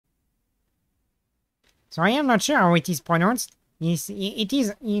So I am not sure how it is pronounced. It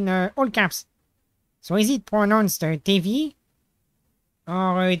is in all caps. So is it pronounced TEVI?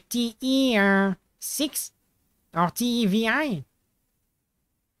 Or TE6? Or TEVI?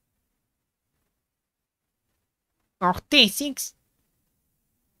 Or T6?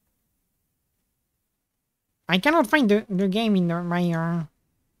 I cannot find the game in my...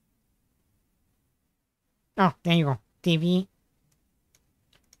 Oh, there you go. TEVI.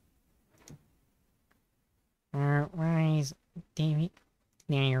 Where is TEVI?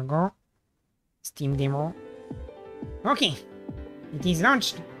 There you go. Steam demo. Okay. It is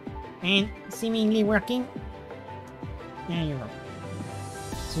launched. And seemingly working. There you go.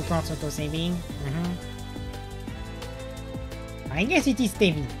 Supports auto-saving. I guess it is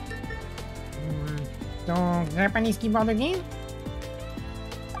TEVI. So, Japanese keyboard again?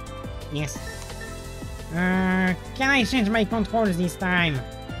 Yes. Can I change my controls this time?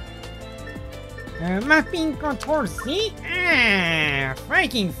 Mapping controls, see? Ah,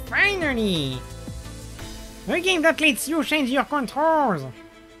 freaking finally! A game that lets you change your controls!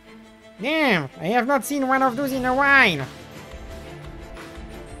 Damn, I have not seen one of those in a while!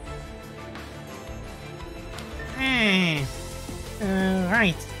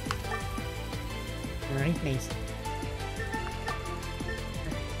 Right. Replace.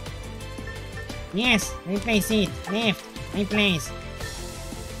 Yes, replace it. Left. Replace.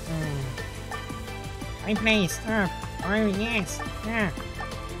 Replace. Up. Oh, yes. Ah.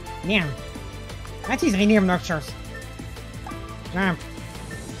 Damn. That is really obnoxious. Jump.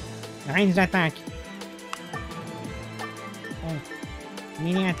 Range attack. Oh.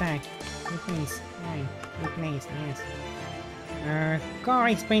 Melee attack. Replace. Right. Replace. Yes. Core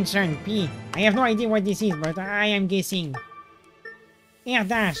expansion, P. I have no idea what this is, but I am guessing. Air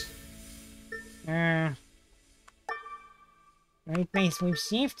dash. Replace with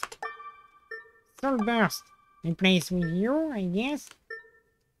shift. Soul burst. Replace with U, I guess.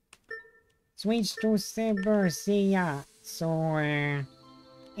 Switch to Saber Seiya. So, A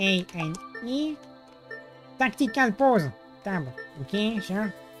and E. Tactical pause. Tab. Okay,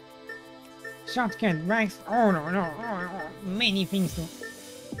 sure. Shortcut, backs. Oh no, no, oh, many things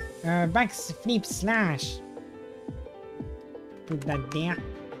to. Backs flip slash. Put that there.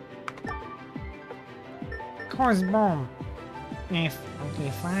 Cross bomb. F. Okay,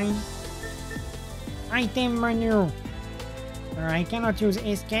 fine. Item menu. I cannot use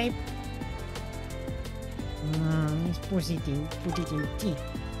escape. Let's put it in T.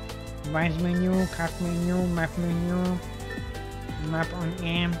 Badge menu, craft menu, map menu. Map on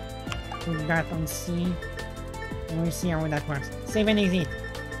M. Put that on C. We'll see how that works. Save and exit.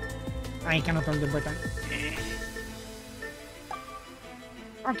 I cannot hold the button.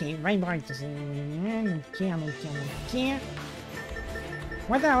 Okay, vibrate. Don't care.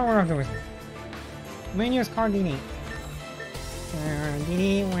 What are all of those? Menus coordinate.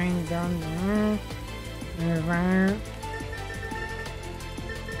 Delay when done.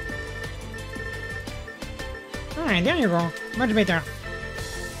 Alright, there you go. Much better.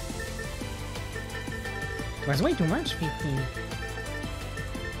 It was way too much, 15.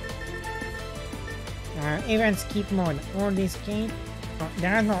 Event skip mode. All escape. Oh,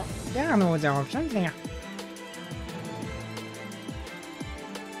 there are no other options there.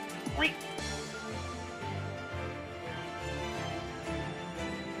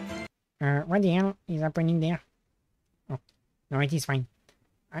 What the hell is happening there? Oh, no, it is fine.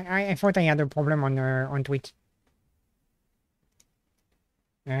 I thought I had a problem on Twitch.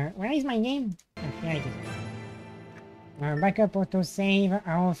 Where is my game? Oh, here it is. Backup autosave.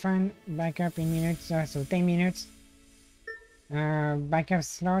 How often? Backup in minutes, so 10 minutes. Backup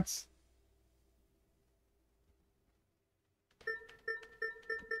slots.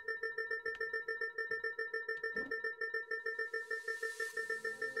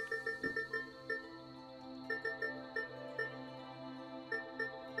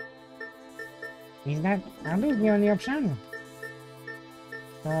 Are those the only options?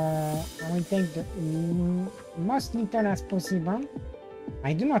 So I will take the most little as possible.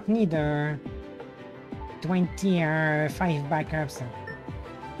 I do not need 25 backups.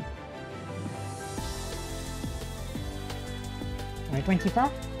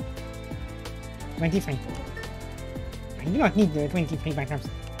 24? 23. I do not need 23 backups.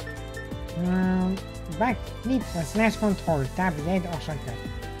 Backflip slash control, tab Z or shortcut.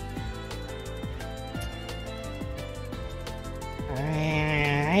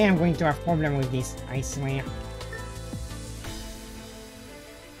 I am going to have problem with this, I swear.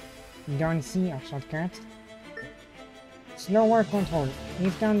 Down C or shortcut. Slower control.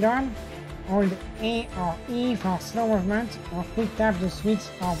 If turned on, hold A or E for slow movement or quick tap the switch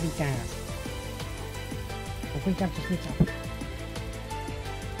orbitals. quick tap to switch up.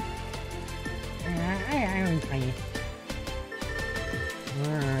 I will try it.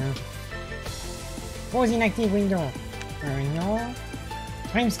 Pause inactive window. No.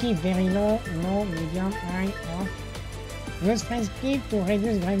 Frame skip very low, low, medium, high, off. Use frame skip to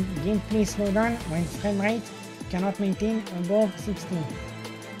reduce gameplay slowdown when frame rate cannot maintain above 60.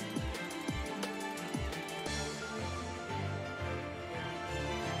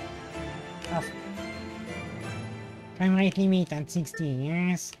 Off. Frame rate limit at 60,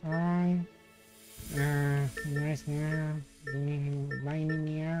 yes, on. Yes, yeah.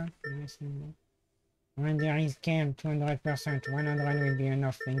 Bilinear, yes, no. When there is scale 200%, 100 will be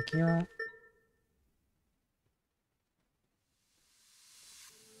enough, thank you.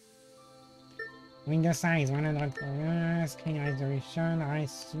 Window size 100%, screen resolution,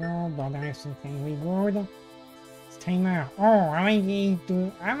 ratio, border everything we good. Streamer, oh,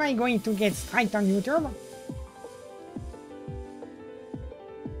 am I going to get striked on YouTube?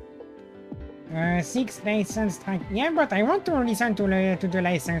 6 license strike. Yeah, but I want to listen to the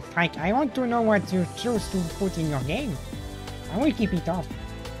license strike. I want to know what you choose to put in your game. I will keep it off.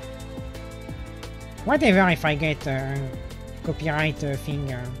 Whatever if I get copyright thing.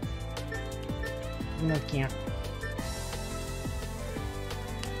 Do not care.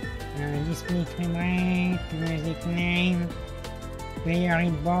 Display frame rate, music name, player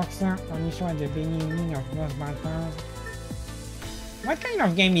hitbox, only show at the beginning of both battles. What kind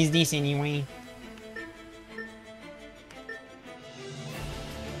of game is this anyway?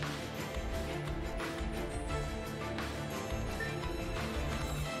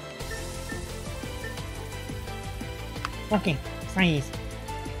 Okay, try this.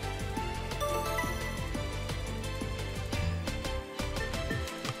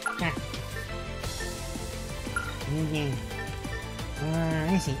 New game.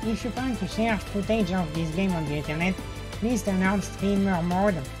 I see. If you plan to share footage of this game on the internet, please turn on streamer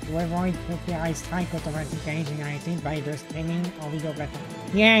mode to avoid copyright strike automatically generated by the streaming or video platform.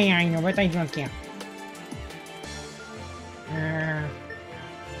 Yeah, I know, but I don't care.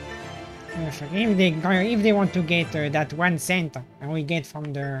 If they want to get that 1 cent we get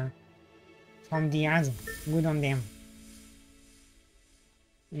from the ads, good on them.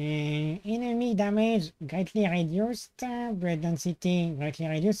 Enemy damage greatly reduced, blood density greatly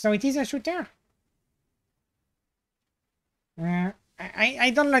reduced, so it is a shooter.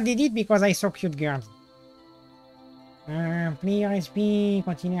 I downloaded it because I saw cute girls. Player SP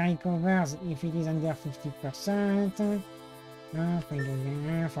continually recovers if it is under 50%.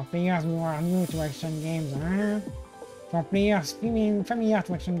 For players who are new to action games. For players familiar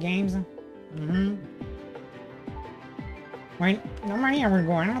to action games. Well, normally I will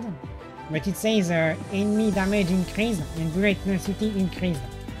go hard, but it says enemy damage increased and bullet density increased.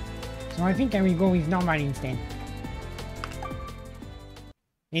 So I think I will go with normal instead.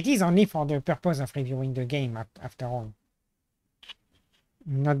 It is only for the purpose of reviewing the game after all.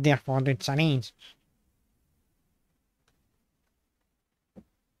 Not there for the challenge.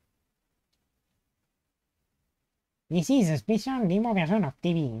 This is a special demo version of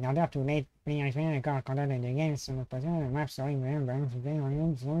TEVI in order to let players experience the content of the game, so the map story,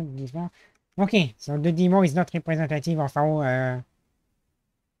 okay, so the demo is not representative of how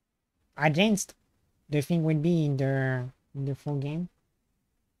advanced the thing will be in the full game.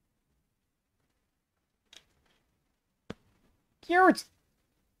 Cute!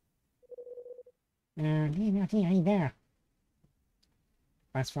 Nothing right there.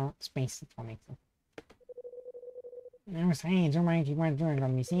 Pass for space for next one. I was saying, so many people are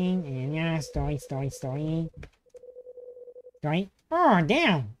missing, and yeah, story. Story. Oh,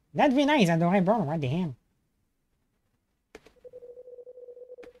 damn! That Vena is adorable, what the hell?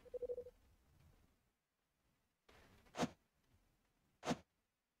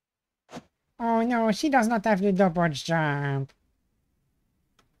 Oh no, she does not have the double jump.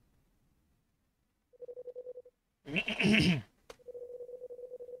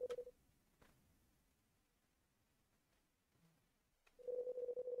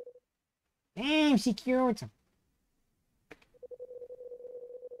 Damn, she cute.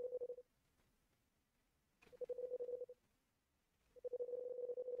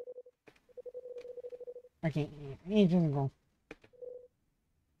 Okay, it just go.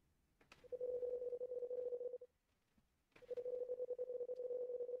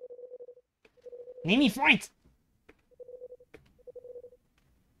 Let me fight!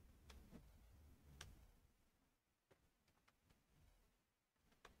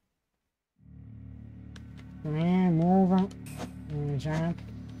 Move. Jump.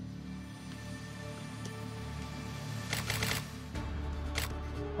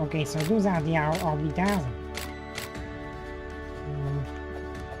 Okay, so those are the orbiters.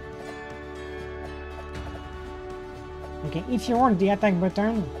 Okay, if you hold the attack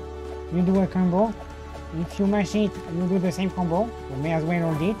button, you do a combo. If you mash it, you do the same combo. You may as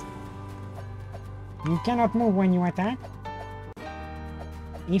well hold it. You cannot move when you attack.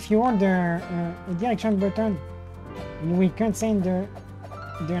 If you hold the direction button, you will cancel the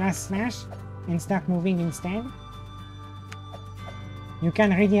last slash and start moving instead. You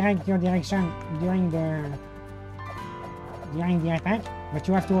can redirect your direction during the attack, but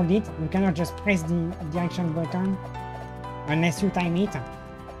you have to hold it. You cannot just press the direction button unless you time it.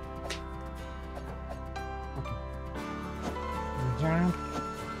 Okay. Jump.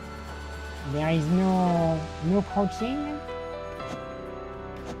 There is no crouching.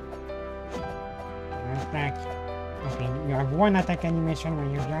 Attack. Okay, you have one attack animation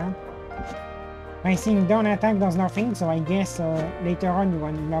when you jump. Pressing down attack does nothing, so I guess later on you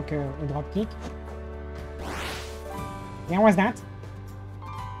unlock a drop kick. There was that.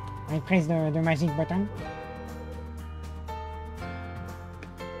 I pressed the magic button.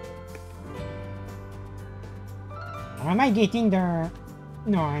 Am I getting the...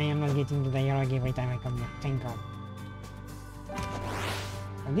 No, I am not getting the dialogue every time I come here. Thank God.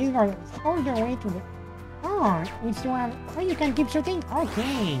 So this goes all the way to the... Oh, if you have... Oh, you can keep shooting?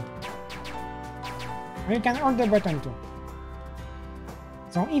 Okay. Or you can hold the button too.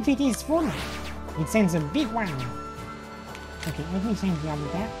 So if it is full, it sends a big one. Okay, let me change the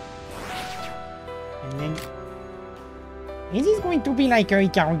habitat. And then... Is this going to be like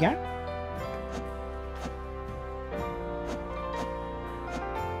IGAvania?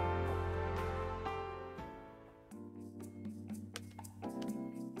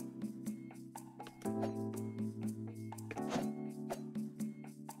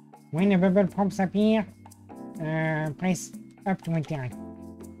 When a bubble prompts appear, press up to interact.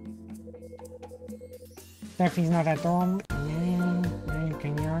 Stuff is not at home. You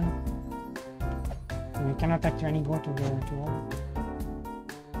can yawn. You cannot actually go to the home.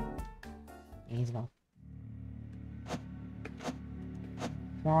 Let's go.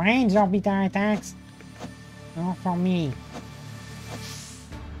 For range orbital attacks, or for me.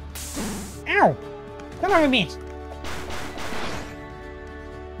 Ow! Come on, bitch!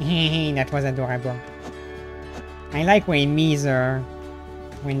 That was adorable. I like when enemies,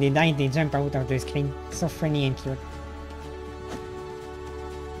 when they die, they jump out of the screen. So funny and cute.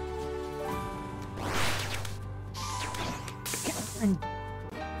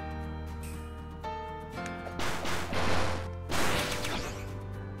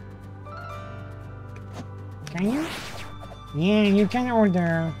 Can you? Yeah, you can hold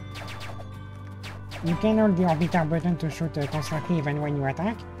the... You can hold the orbital button to shoot constantly even when you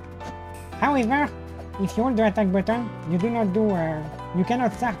attack. However, if you hold the attack button, you do not do... you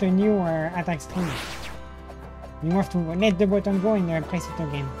cannot start a new attack stream. You have to let the button go and press it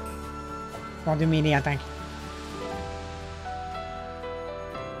again for the melee attack.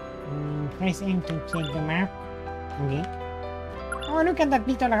 Press M to check the map. Okay. Oh, look at that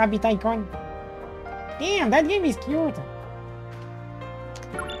little rabbit icon. Damn, that game is cute.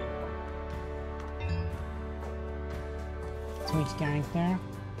 Switch character.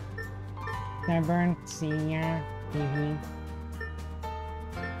 Stubborn, Senior, TEVI.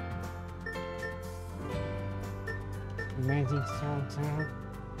 Magic sword.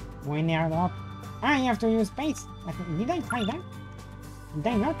 When airdrop. Ah, you have to use space. Did I try that? Did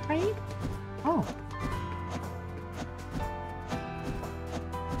I not try it? Oh.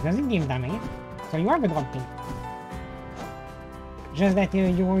 Does it give damage? So you have a drop kick. Just that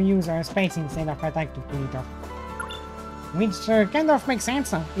you will use space instead of attack to pull it off. Which kind of makes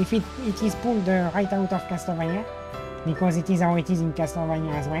sense if it is pulled right out of Castlevania, because it is how it is in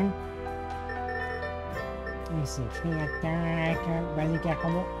Castlevania as well. Let's see, free attack, basic air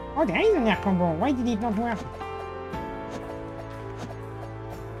combo. Oh, there is an air combo. Why did it not work?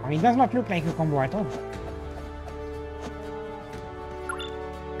 Oh, it does not look like a combo at all.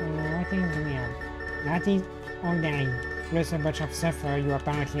 What else do we have? That is all there is, plus a bunch of stuff you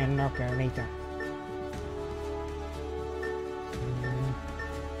apparently unlock later.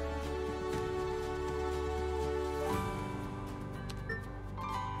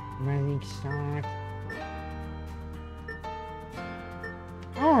 Magic shot.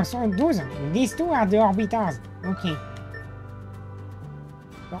 Oh, so these two are the orbiters. Okay.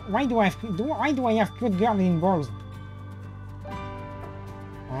 So why do I have cute girl in balls?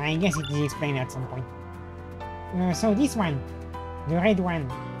 I guess it is explained at some point. So this one, the red one,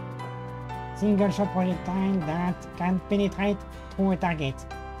 single shot projectile that can penetrate through a target.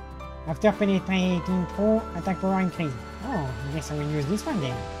 After penetrating through, attack power increase. Oh, I guess I will use this one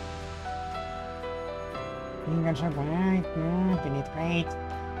then. Single shot projectile, penetrate,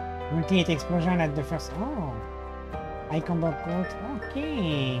 multi-hit explosion at the first. Oh, High combo coat.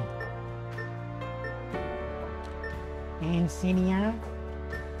 Okay. And Celia.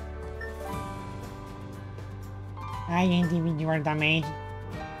 High individual damage.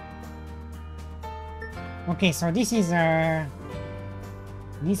 Okay, so this is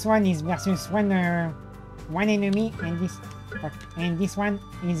this one is versus one enemy, and this one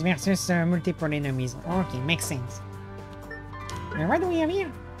is versus multiple enemies. Okay, makes sense. What do we have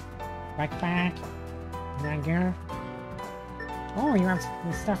here? Backpack, dagger. Oh, you have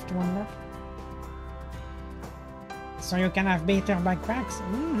the stuff to unlock. So you can have better backpacks.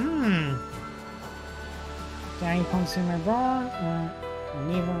 Carry consumable.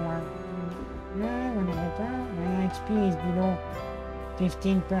 Level 1. When HP is below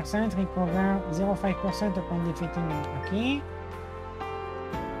 15%, recover 0.5% upon defeating it. Okay.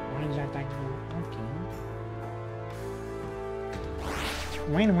 Range attack. Okay.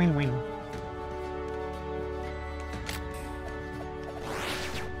 Win.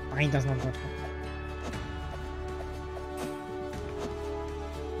 Oh, he does not go through.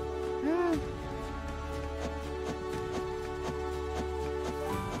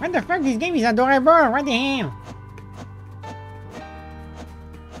 What the fuck? This game is adorable! What the hell?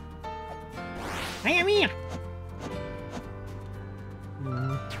 I am here!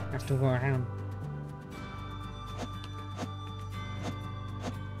 Have to go around.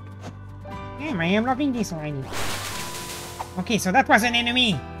 Damn, I am loving this already. Okay, so that was an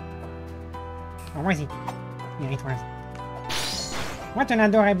enemy! Or was it? Yeah, it was. What an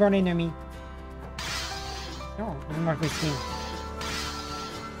adorable enemy. Oh, I'm not with him.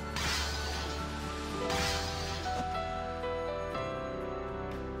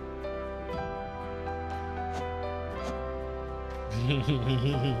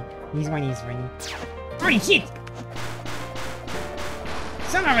 This one is funny. Holy shit!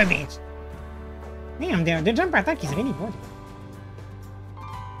 Son of a bitch! Damn, the jump attack is really good.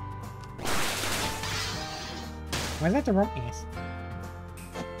 Was that a rope? Yes.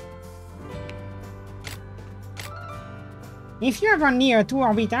 If you have only 2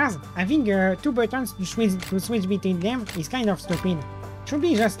 orbitars, having 2 buttons to switch between them is kind of stupid. Should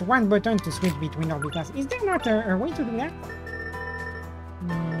be just 1 button to switch between orbitars. Is there not a way to do that?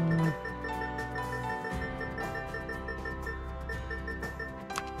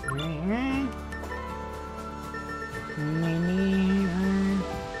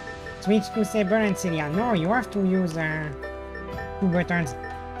 Switch to Saber and Celia. No, you have to use 2 buttons.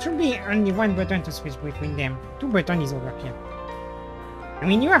 Should be only 1 button to switch between them. 2 buttons is overkill. I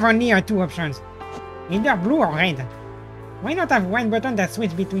mean, you have only 2 options. Either blue or red. Why not have 1 button that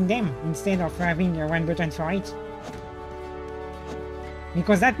switch between them instead of having 1 button for each?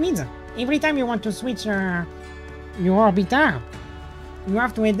 Because that means every time you want to switch your orbitar, you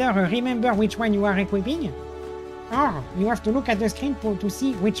have to either remember which one you are equipping, or you have to look at the screen to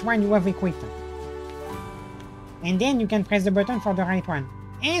see which one you have equipped. And then you can press the button for the right one.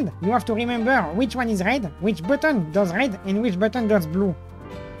 And you have to remember which one is red, which button does red, and which button does blue.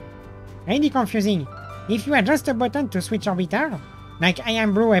 Really confusing. If you adjust a button to switch orbitar, like I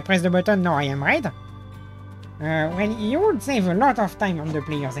am blue, I press the button, now I am red, well, you would save a lot of time on the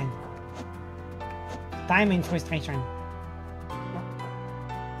player's end. Time and frustration.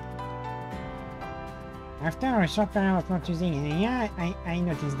 After a short period of not using it, yeah, I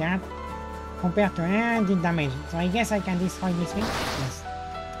noticed that. Compared to did damage. So I guess I can destroy this thing? Yes.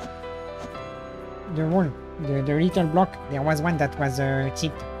 The wall, the little block, there was one that was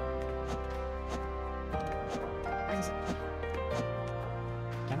chipped.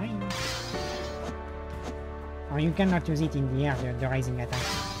 Can I? Or you cannot use it in the air, the rising attack.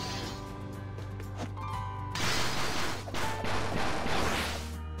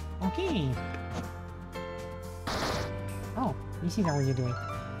 Okay. Oh, this is how you do it.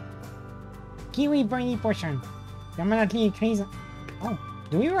 Kiwi Briny Potion. Permanently increase. Oh,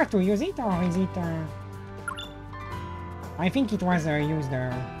 do you have to use it or is it... I think it was used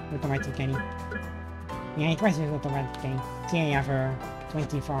automatically. Yeah, it was used automatically. See, I have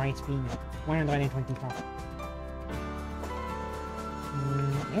 24 HP. 124.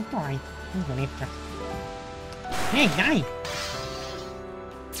 Left or right? Let's go left first. Hey, die!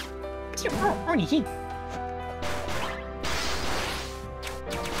 Oh, holy shit!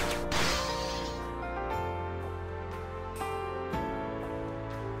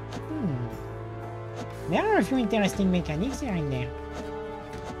 There are a few interesting mechanics here and there.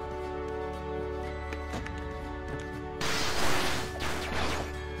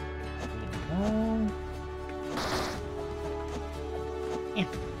 Yeah.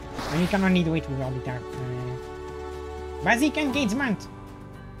 And you can only do it with orbital. Basic engagement!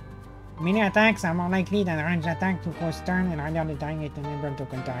 Melee attacks are more likely than ranged attack to cause stun and render the target unable to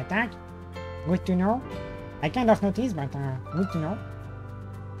counterattack. Good to know. I kind of noticed, but good to know.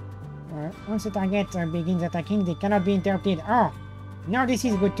 Once the target begins attacking, they cannot be interrupted. Oh! Now this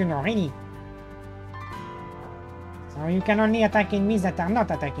is good to know, really. So you can only attack enemies that are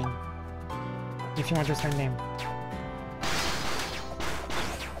not attacking. If you want to stun them.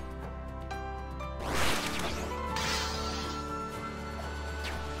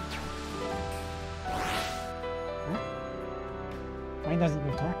 Huh? Why does it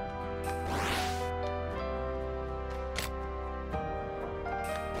not work?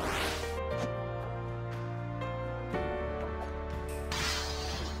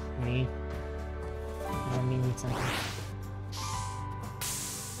 Nee. Let me need something.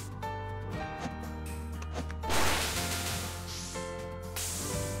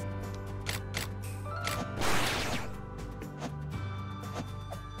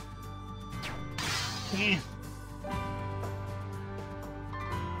 Yeah.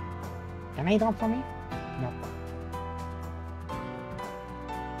 Can I drop for me? No.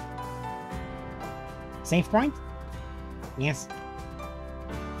 Save point? Yes.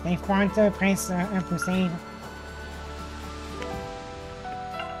 Save point, press up to save.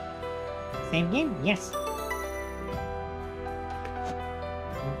 Save game? Yes.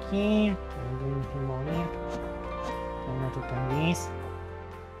 Okay. I'm doing a few more here. I'm going to turn this.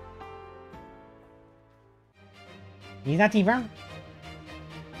 Is that evil?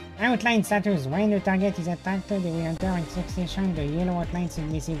 Outline status. When the target is attacked, they will enter in succession the yellow outline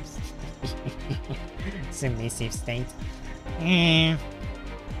submissive submissive state.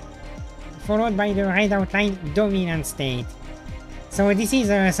 Followed by the red outline dominant state. So this is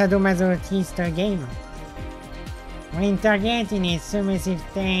a sadomasochist game. When target in a submissive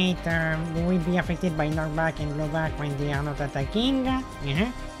state, they will be affected by knockback and blowback when they are not attacking.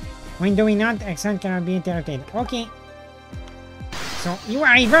 When dominant, action cannot be interrupted. Okay. So you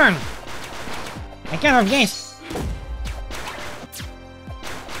are evil! I kind of guessed.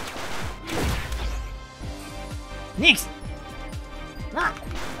 Next! Ah.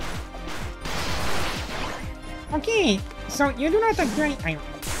 Okay, so you do not actually...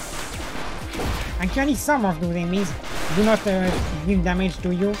 Actually, some of those enemies do not give damage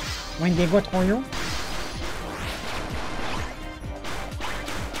to you when they go through you.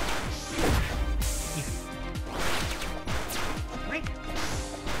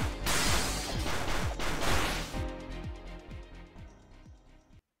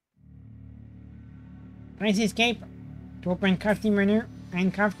 Press escape to open crafting menu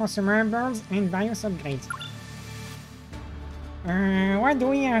and craft consumables and various upgrades. What do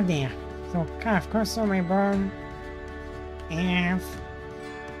we have there? So craft consumable, health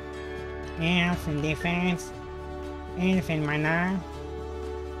and defense, health and mana.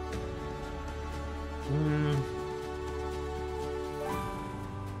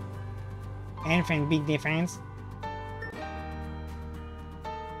 Health and big defense.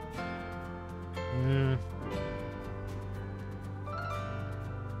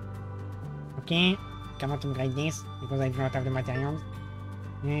 Okay, cannot upgrade this because I do not have the materials.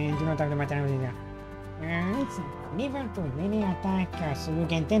 And do not have the materials either. It's level 2 melee attack, so you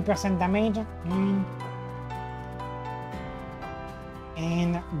gain 10% damage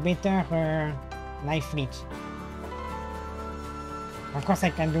and better life reach. Of course,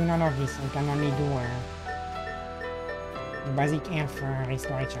 I can do none of this. I can only do the basic health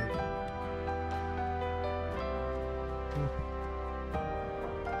restoration.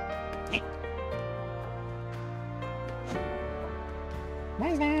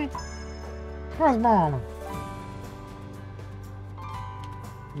 What is that? Crossbow!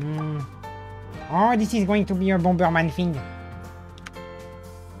 Oh, this is going to be a Bomberman thing.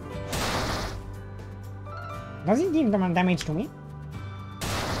 Does it give them damage to me?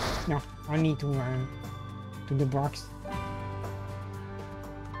 No, only to the box.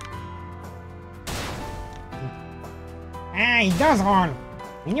 Ah, it does roll!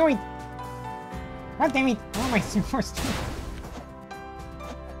 I knew it! God damn it! How am I supposed to?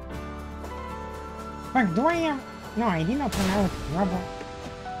 Fuck, do I have... No, I did not run out rubber.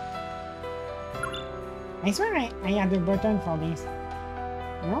 I swear I had a button for this.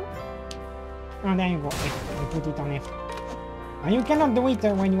 No? Oh, there you go. F. I put it on F. Oh, you cannot do it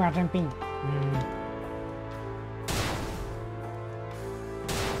when you are jumping.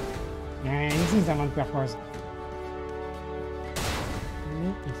 Yeah, this is on purpose.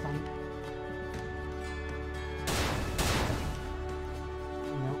 It's fine.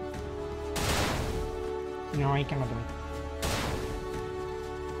 No, I cannot do it.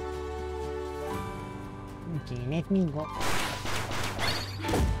 Okay, let me go.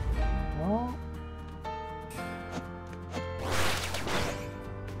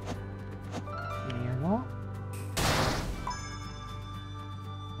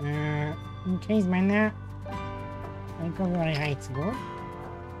 Increase mana. Recovery rates, good.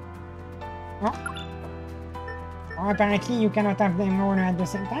 Oh. Oh, apparently you cannot have them all at the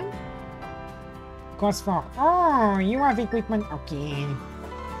same time. Cost for. Oh, you have equipment. Okay.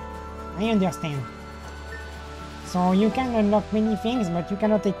 I understand. So you can unlock many things, but you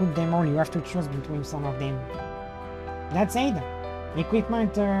cannot equip them all. You have to choose between some of them. That said,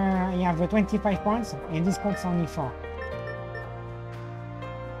 equipment, you have 25 points, and this costs only 4.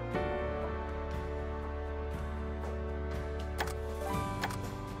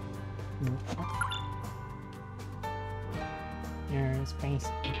 Space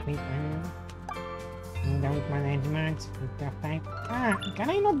equipment. Without management, filter type. Ah, can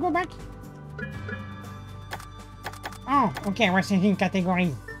I not go back? Oh, okay, we're changing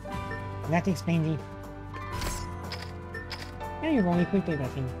categories. That explains it. There you go, equip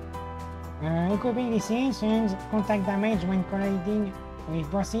everything. Equipping these things change contact damage when colliding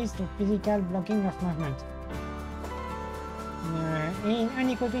with bosses to physical blocking of movement. In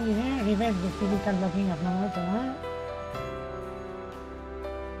unequipping these things, reverse the physical blocking of movement.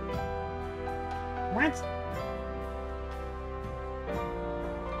 What?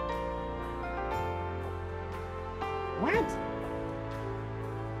 What?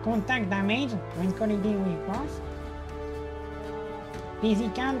 Contact damage when colliding with boss?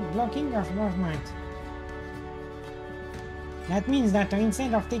 Physical blocking of movement. That means that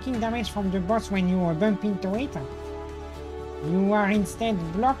instead of taking damage from the boss when you bump into it, you are instead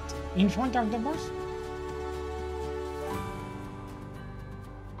blocked in front of the boss?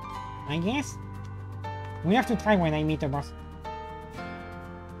 I guess. We have to try when I meet a boss.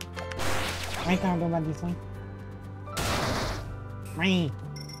 I can't do that this way. Bye.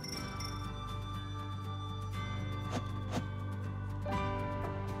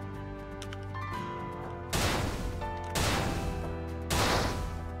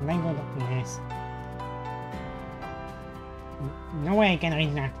 Very good. Yes. No way I can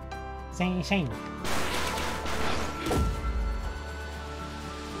reach that. Shame.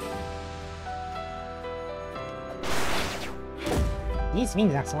 These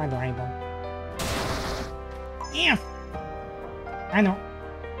things are so adorable. Yeah. I know.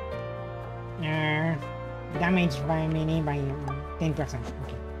 Damage by melee by 10%.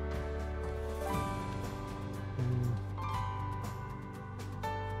 Okay.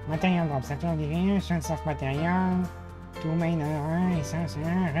 Material drops. After the chance of material. 2 main essence,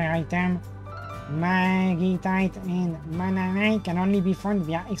 rare item. Magitite and Mananite can only be found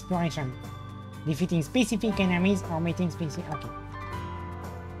via exploration. Defeating specific enemies or meeting specific. Okay.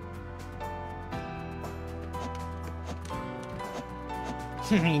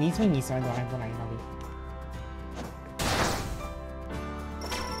 This one is so adorable, I love it.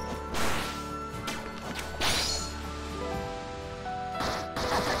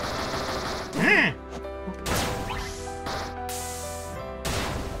 Ah!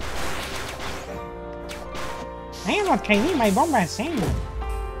 I am not crazy, my bomb has changed.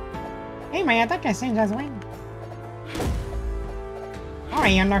 Hey, my attack has changed as well. Oh, I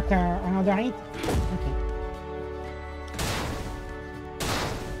unlocked another hit. Okay.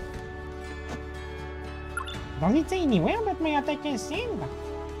 Does it say anywhere that my attack has changed?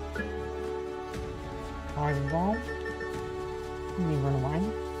 Crossbow. Level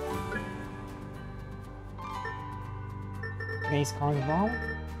 1. Base crossbow.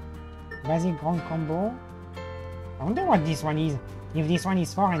 Basic ground combo. I wonder what this one is. If this one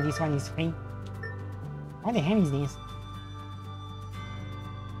is 4 and this one is 3. What the hell is this?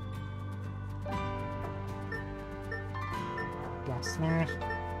 Plus slash.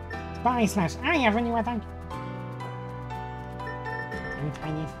 Spy slash. Ah, I have a new attack. Let me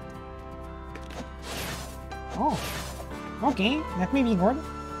try this. Oh. Okay, that may be good.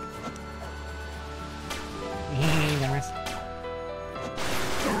 Hey, the rest.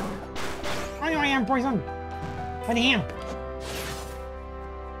 Oh no, I am poisoned. What the hell?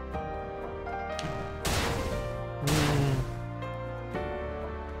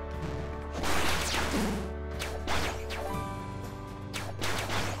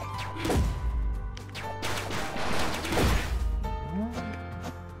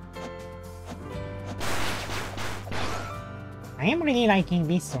 I am really liking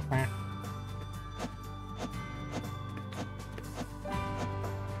this so far.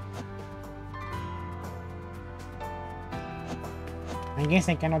 I guess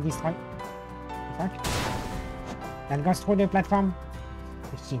I cannot destroy. Fuck. That goes through the platform.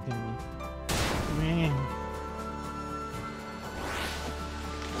 You're cheating me. Man.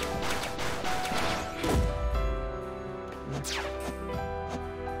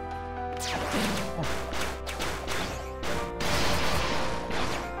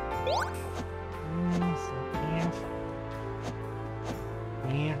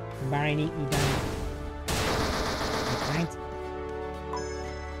 already, he died. Right.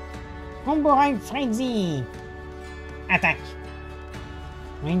 Combo rank frenzy! Attack!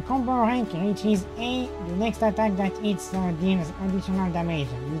 When combo rank reaches A, the next attack that hits deals additional damage.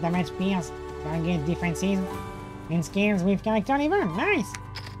 This damage pierces target defenses and scales with character level. Nice!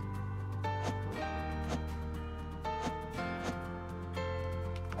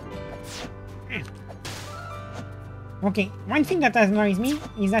 Okay, one thing that annoys me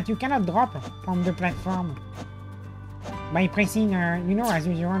is that you cannot drop from the platform by pressing, you know, as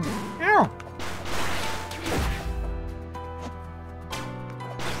usual. Ow!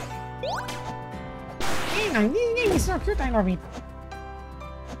 Hey, this game is so cute, I love it.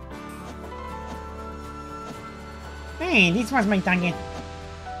 Hey, this was my target.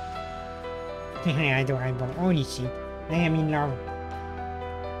 Adorable. Holy shit. I am in love.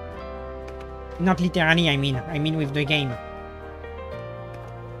 Not literally, I mean with the game.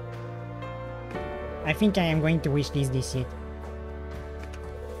 I think I am going to wishlist this shit.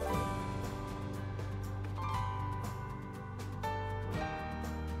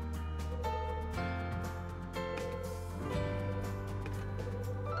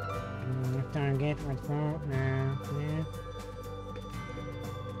 Target, what for? Yeah.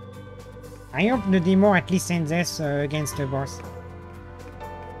 I hope the demo at least sends us against the boss.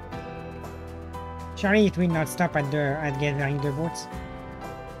 Surely it will not stop at gathering the votes.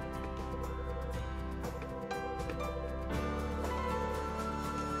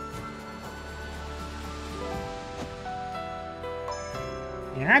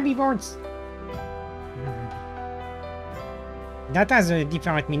 Rabbi votes! That has a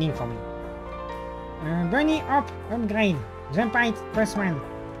different meaning for me. Bunny up, upgrade. Jump height, +1.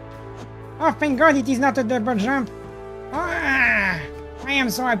 Oh, thank God it is not a double jump. Ah, I am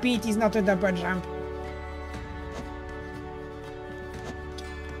so happy it is not a double jump.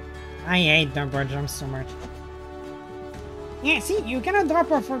 I hate double jumps so much. Yeah, see, you cannot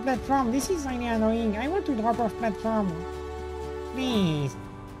drop off a platform. This is really annoying. I want to drop off platform. Please.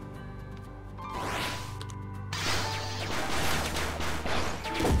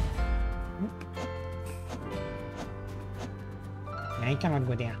 I cannot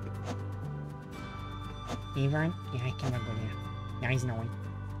go there. Even? Yeah, I cannot go there. There is no way.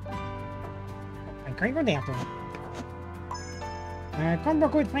 I can't go there too. Combo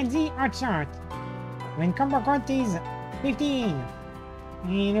code frenzy hot shot. When combo code is 15.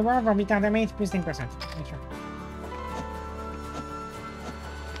 And above orbital damage plus 10%. Make sure.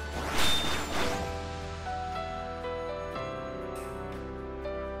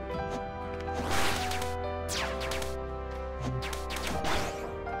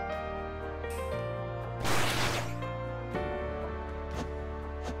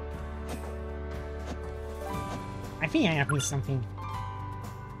 I think I have missed something.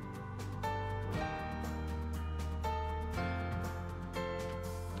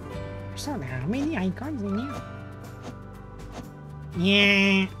 So there are many icons in here.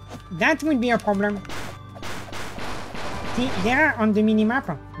 Yeah, that would be a problem. See, there on the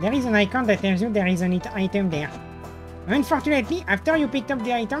minimap, there is an icon that tells you there is an item there. Unfortunately, after you picked up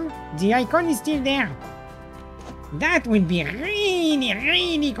the item, the icon is still there. That would be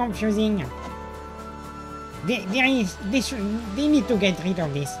really confusing. They need to get rid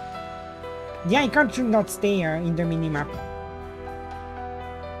of this. The icon should not stay in the minimap.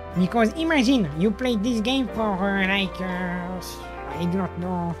 Because imagine you played this game for I do not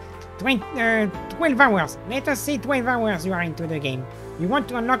know, 12 hours. Let us say 12 hours you are into the game. You want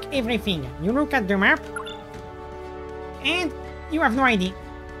to unlock everything. You look at the map and you have no idea.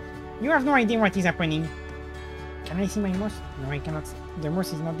 You have no idea what is happening. Can I see my mouse? No, I cannot. The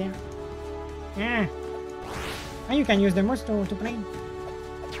mouse is not there. Ah. Oh, you can use the mouse to play.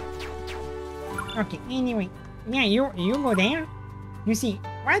 Okay, anyway. Yeah, you go there. You see,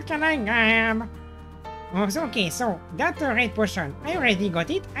 what can I grab? Oh, so, okay, so, that red potion. I already got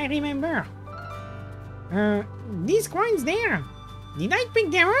it, I remember. These coins there. Did I pick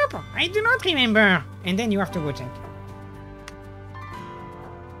them up? I do not remember. And then you have to go check.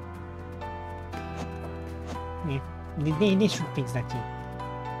 Yeah, they should fix that thing.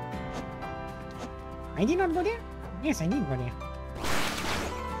 I did not go there? Yes, I did go there.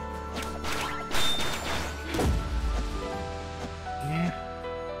 Yeah,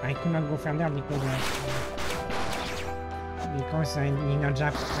 I could not go further because I did not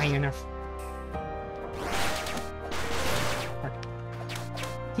jump high enough.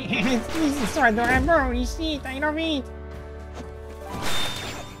 Yes, this is so adorable, holy shit, I love it!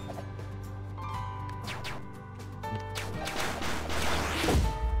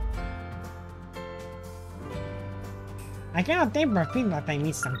 I cannot take my feet, but I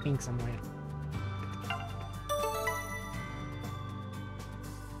missed something somewhere.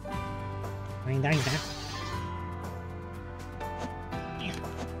 Wait, there is that.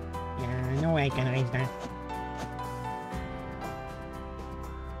 Yeah, no way I can raise that.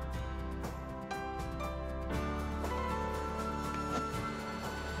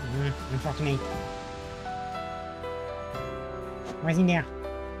 Unfortunate. What's in there?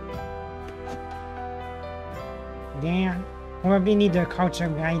 There. Probably need a crouch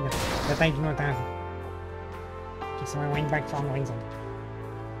up guide that I do not have. Okay, so I went back for no reason.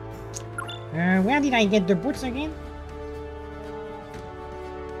 Where did I get the boots again?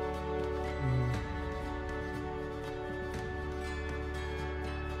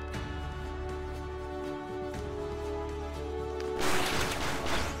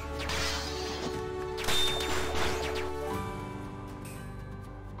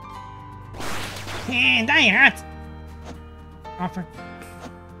 Hey, die, rat! Offer.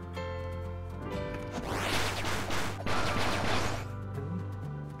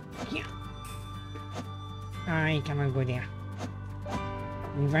 Here. I cannot go there.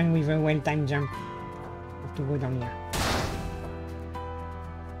 Even with a well-timed jump, I have to go down here.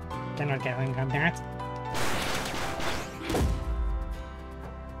 Cannot get and grab that.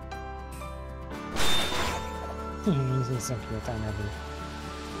 This is so cute, I love it.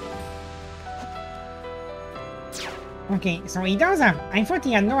 Okay, so he does have... I thought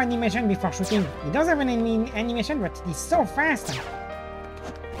he had no animation before shooting. He does have an animation, but he's so fast.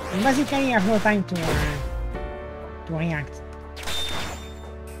 You basically have no time to react.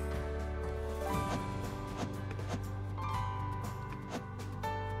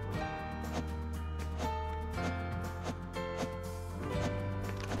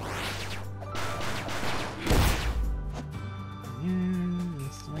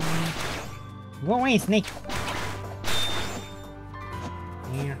 Go away, snake!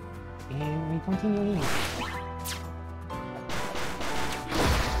 Yeah, and we continue here.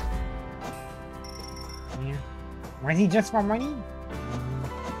 Yeah. Was it just for money?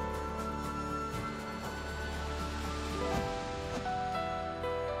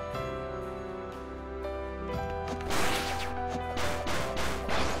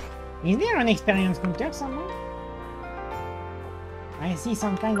 Is there an experience counter somewhere? I see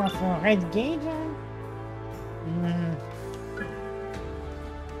some kind of red gauge.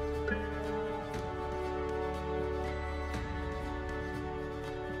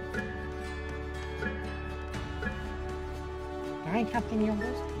 Can I craft any of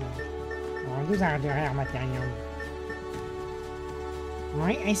those? No. Oh, those are the rare materials.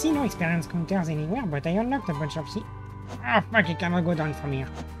 Alright, I see no experience counters anywhere, but I unlocked a bunch of sea. Oh fuck, I cannot go down from here.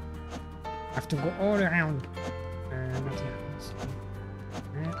 I have to go all around. Not here.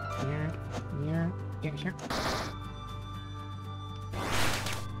 Here.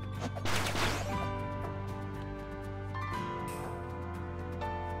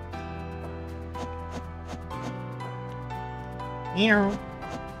 Ew.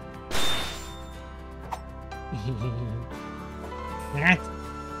 Rat.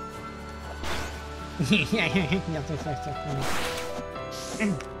 Not so funny.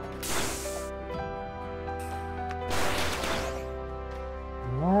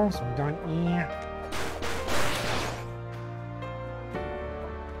 No, so down here.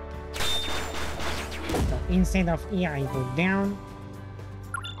 So instead of here, I go down.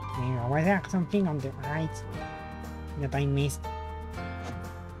 There was there something on the right that I missed?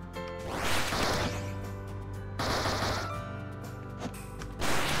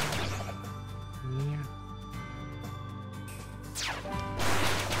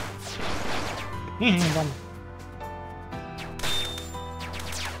 Yeah. Bomb.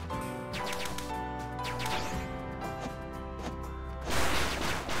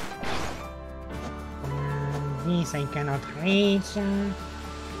 This I cannot reach.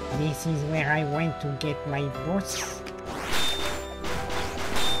 This is where I went to get my boss.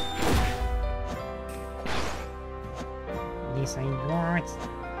 This I got.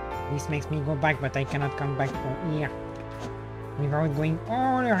 This makes me go back, but I cannot come back from here without going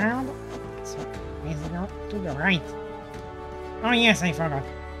all around. So let's go to the right. Oh yes, I forgot.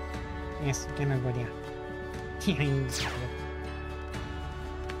 Yes, you cannot go there.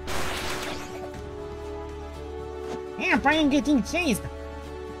 Help, I am getting chased!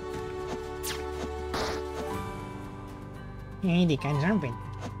 Hey, they can jump in.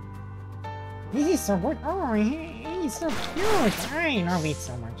 This is so good. Oh, he's so cute. I love it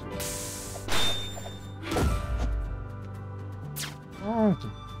so much. Okay.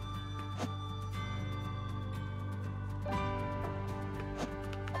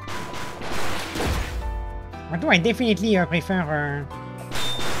 Although I definitely prefer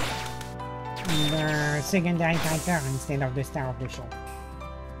the secondary character instead of the star of the show.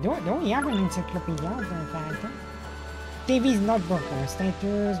 Do we have an encyclopedia of the character? TEVI's notebook,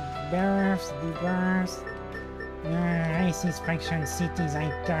 status, births, divorce, races, fractions, cities,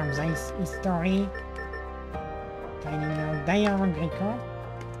 items, history, tiny note, dialogue record.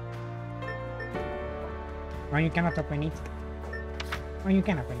 Or you cannot open it. Or you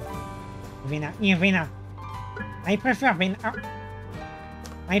can open it. Vena. Here, Vena. I prefer Vena. Oh.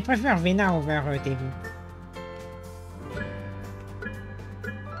 I prefer Vena over TEVI.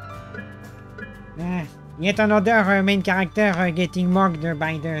 Yet another main character getting mocked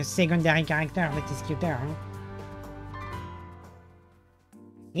by the secondary character that is cuter, huh?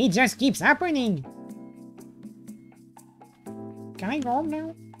 It just keeps happening! Can I go home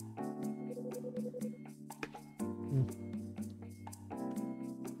now?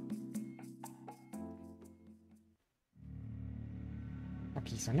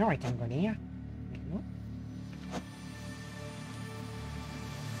 Okay, so now I can go there.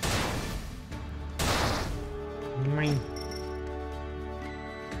 Mine.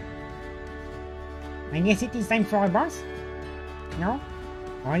 I guess it is time for a boss? No?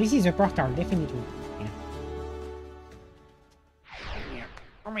 Oh, this is a portal, definitely. Yeah. Yeah.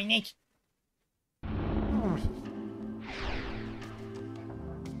 Oh, my neck! Oh.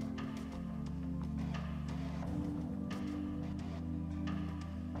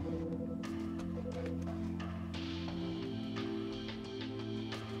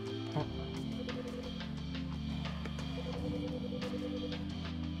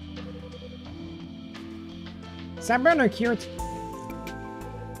 Sable are cute.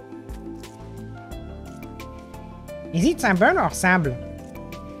 Is it sable or sable?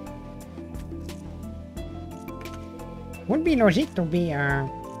 Would be logic to be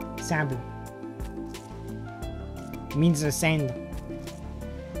sable. Means the sand.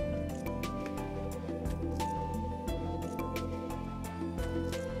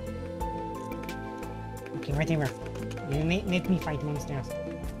 Okay, whatever. Let me fight monsters.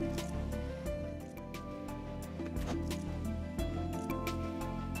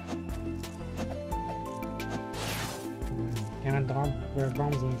 Cannot drop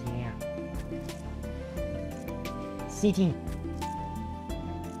bombs in the air. City.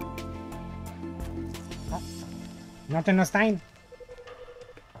 Oh. Not enough time.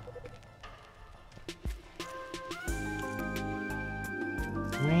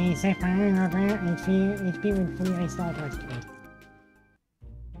 Oui, c'est pas notre HP will fully restore automatically.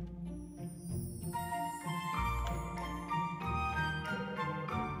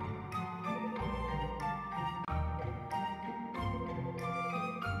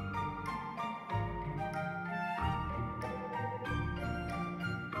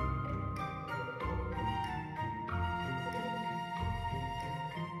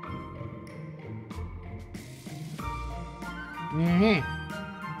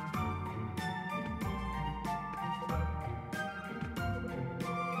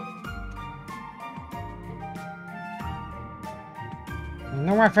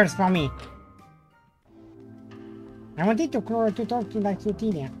 No waffles for me. I wanted to talk to that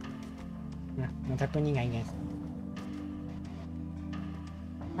cutie there. No, not happening, I guess.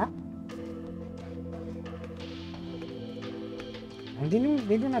 Oh. And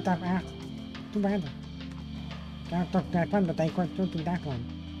they do not have art. Too bad. Cannot talk to that one, but I could talk to that one.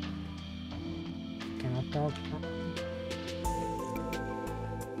 Cannot talk. Oh.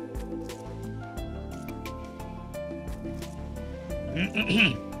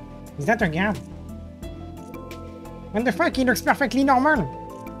 Is that a guard? What the fuck? He looks perfectly normal.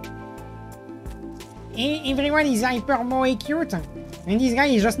 Everyone is hyper more cute. And this guy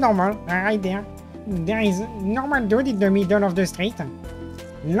is just normal. Right there. There is a normal dude in the middle of the street.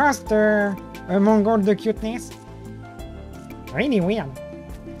 Lost among all the cuteness. Really weird.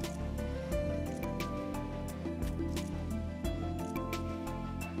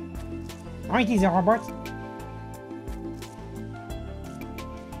 Oh, it is a robot.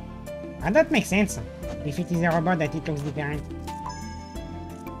 And that makes sense. If it is a robot, that it looks different.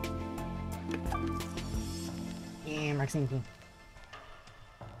 Yeah, maxing too.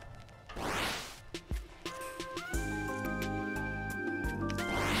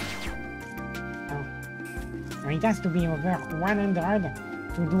 Oh. It has to be over 100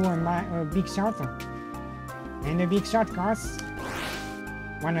 to do a big shot. And a big shot costs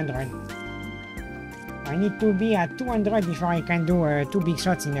 100. I need to be at 200 before I can do 2 big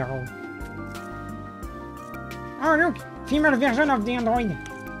shots in a row. Oh look! Female version of the android!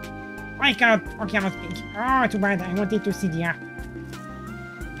 I cannot speak. Oh, too bad. I wanted to see the art.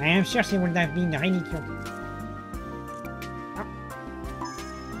 I am sure she would have been really cute.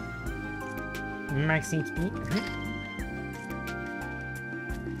 Max HP.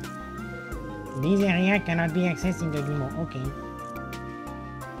 This area cannot be accessed in the demo. Okay.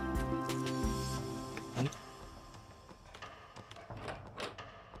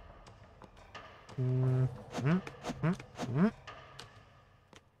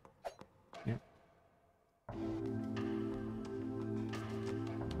 Yeah.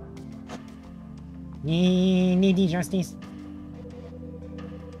 Needy justice.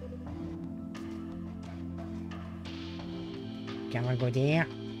 Can we go there?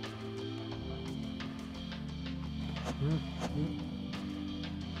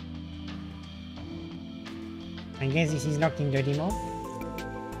 I guess this is locked in the demo.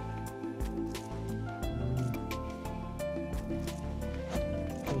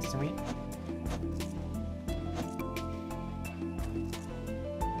 Okay, sorry.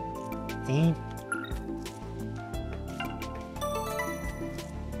 See?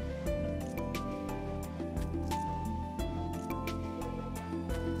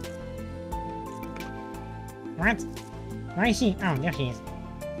 What? Where is she? Oh, there she is.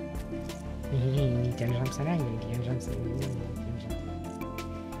 Little jumps around, little jumps around.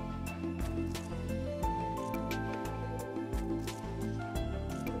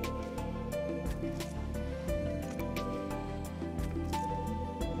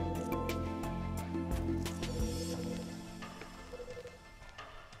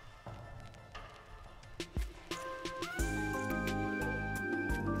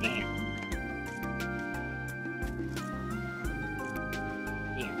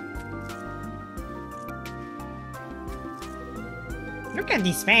 Look at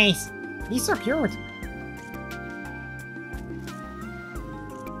this face! He's so cute!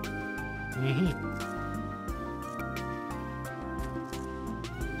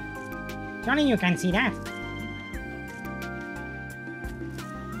 Surely you can see that!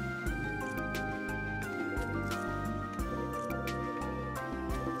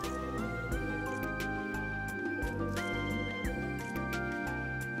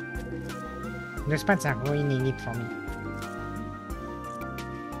 The spots are ruining it for me.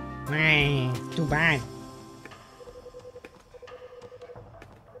 Too bad.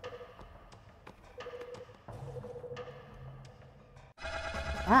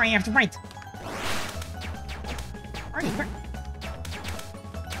 Oh, I have to fight. Holy crap.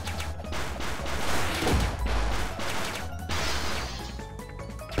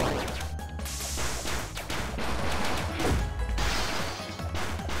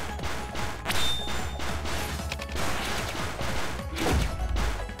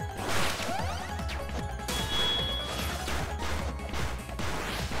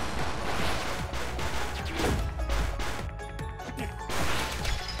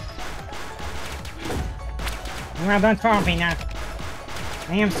 Well, don't fall, Peanut.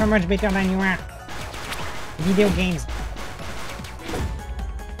 I am so much better than you are. Video games.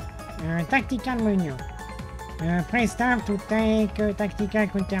 Tactical menu. Press tab to take tactical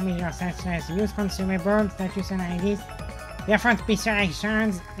countermeasures such as use consumable, status analysis, perform special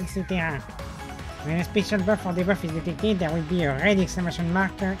actions, etc. When a special buff or debuff is detected, there will be a red exclamation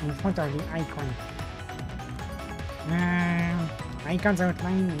marker in front of the icon. Icons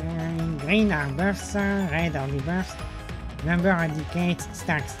outline green are buffs, red are debuffs, number indicates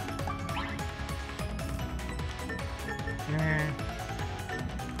stacks.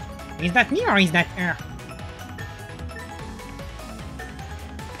 Is that me or is that her?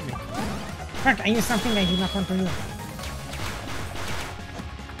 Fuck, I used something I did not want to use.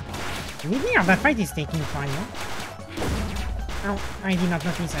 Did me or that fight is taking fire? Oh, I did not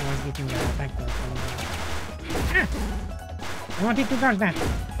notice I was getting attacked from the... Ah! I wanted to dodge that.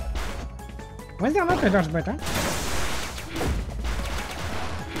 Was there not a dodge button?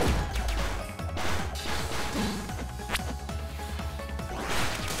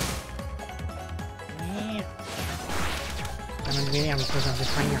 Yeah. I'm not really because of the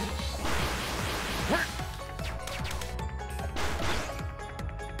fire.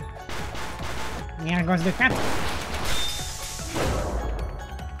 There goes the cat.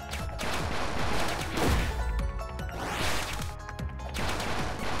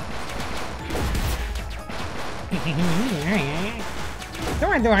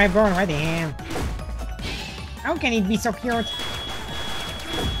 So adorable, what the hell? How can it be so cute?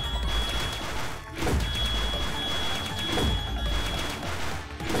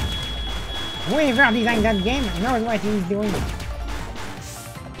 Whoever designed that game knows what he's doing.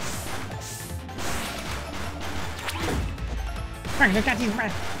 Fuck, the cat is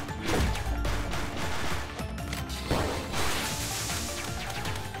bad.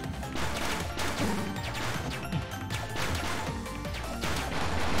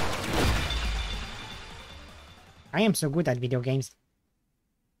 I am so good at video games.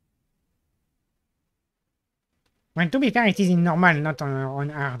 Well, to be fair, it is in normal, not on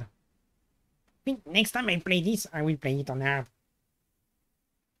hard. I think next time I play this, I will play it on hard.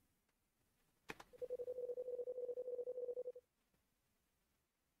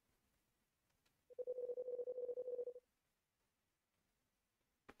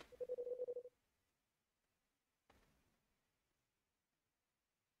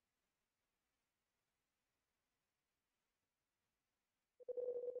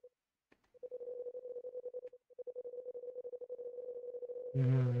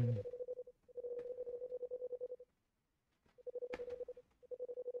 Hmm.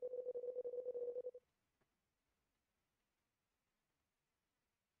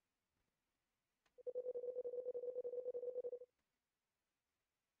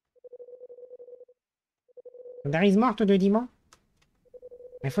 There is more to the demo?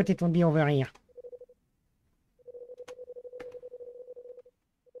 I thought it would be over here.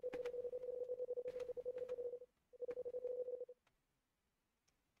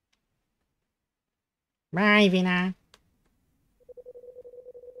 Bye, Vina.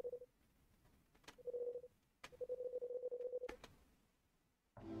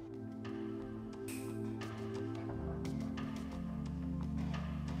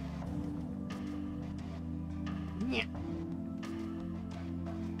 Yeah.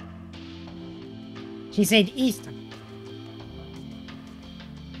 She said east.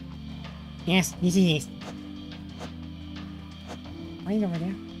 Yes, this is east. Right over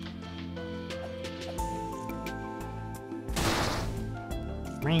there.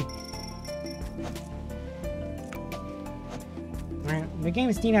 Right. Well, the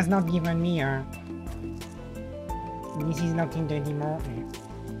game still has not given me this is not in the demo.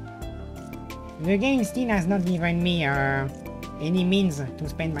 The game still has not given me any means to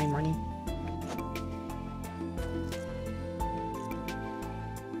spend my money.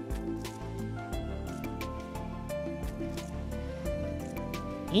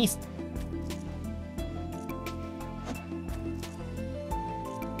 East.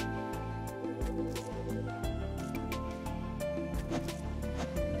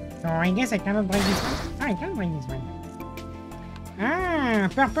 So I guess I cannot break this one. Ah, I can break this one. Ah,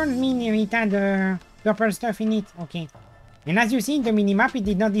 purple mean it had purple stuff in it. Okay. And as you see in the minimap, it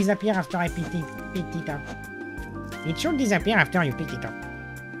did not disappear after I picked it up. It should disappear after you pick it up.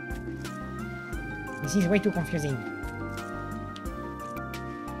 This is way too confusing.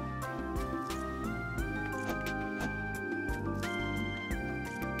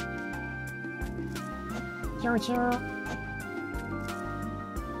 Choo-choo.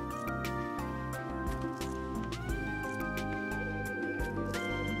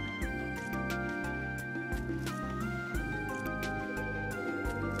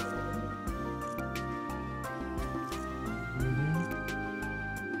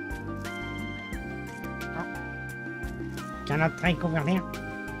 Cannot trek over there.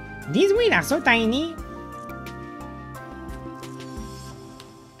 These wheels are so tiny.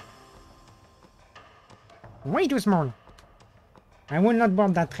 Way too small. I will not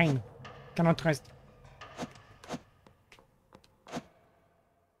board that train. Cannot trust.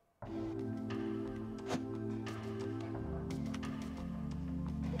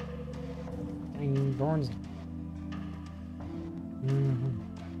 Tiny bones.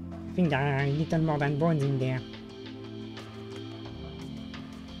 I think there are a little more than bones in there.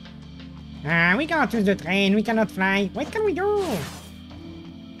 Ah, we cannot use the train, we cannot fly. What can we do?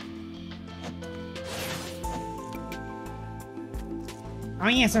 Oh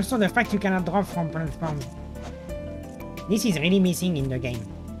yes, also the fact you cannot drop from platforms. This is really missing in the game.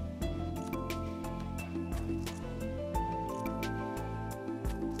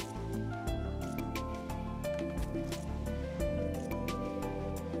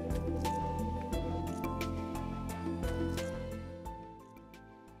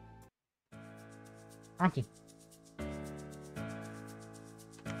 Okay.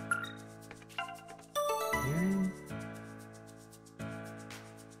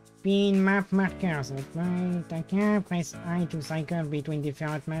 Pin map markers. Attacker, press I to cycle between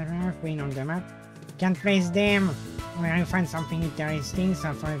different markers pin on the map. Can place them where you find something interesting,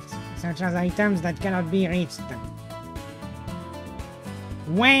 such as items that cannot be reached.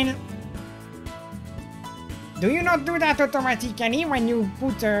 Well, do you not do that automatically when you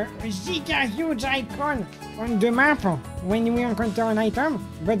put a giga huge icon on the map when you encounter an item,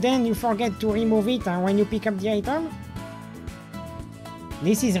 but then you forget to remove it when you pick up the item?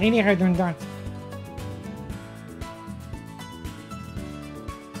 This is really redundant.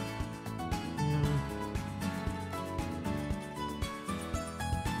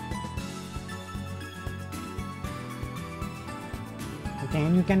 Okay,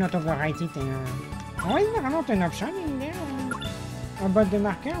 and you cannot overwrite it. Oh, is there not an option in there about the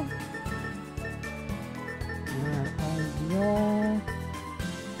marker? Audio,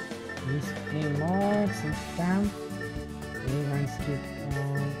 display mode, system, even skip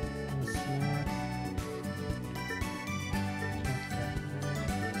all,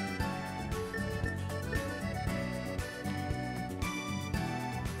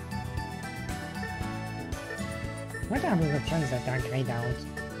 what are the options that are grayed out?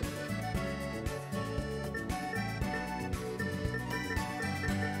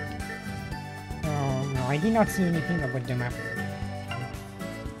 Oh no, I did not see anything about the map.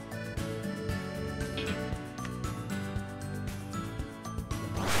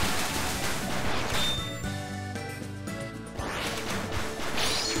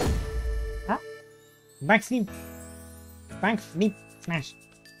 Oh, backflip, backflip, smash.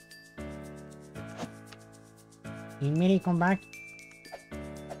 In melee combat.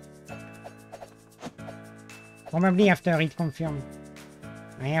 Probably after it confirmed.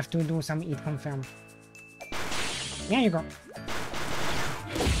 I have to do some it confirm. There you go.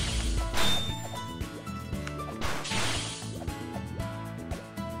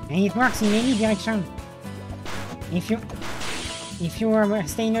 And it works in any direction. If you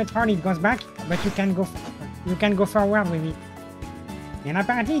stay neutral, it goes back, but you can go forward with it. And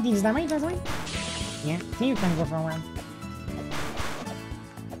apparently it deals damage as well. Yeah, see, you can go forward.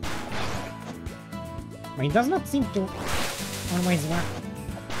 But it does not seem to always work.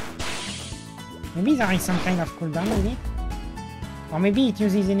 Maybe there is some kind of cooldown with it. Or maybe it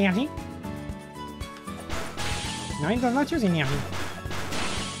uses energy. No, it does not use energy.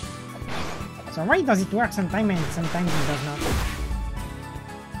 So why does it work sometimes and sometimes it does not?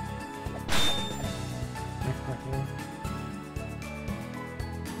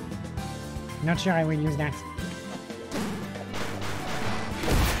 Not sure I will use that.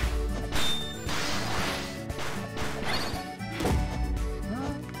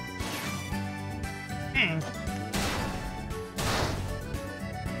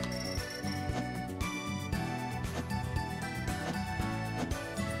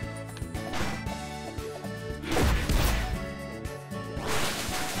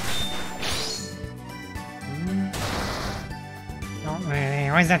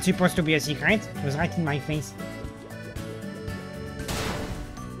 Is that supposed to be a secret? It was right in my face.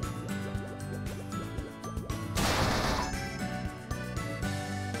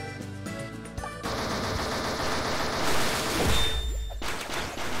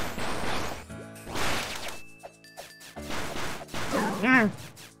 Ah.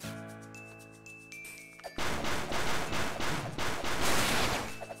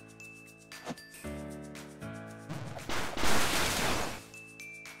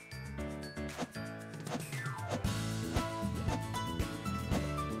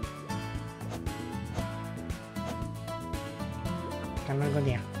 Cannot go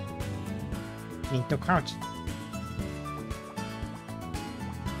there. Need to crouch.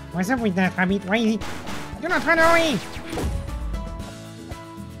 What's up with that rabbit? Why is it? Do not run away!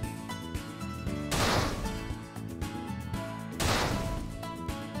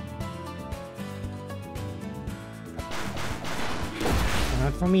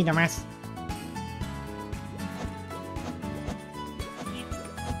 Not for me, dumbass.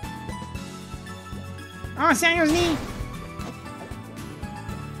 Oh, seriously?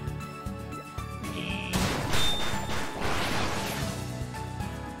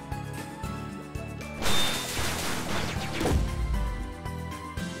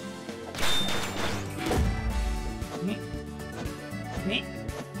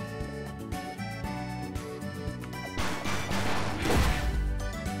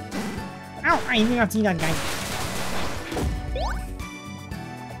 Ow! I did not see that guy.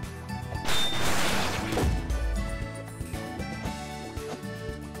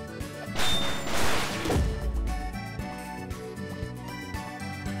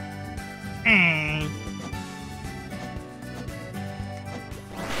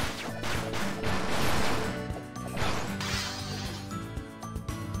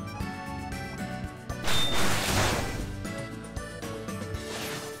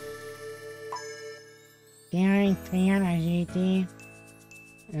 Terrain, trial, agilité,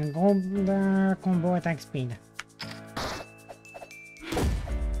 un gros combo attack speed.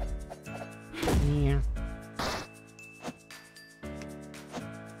 Yeah.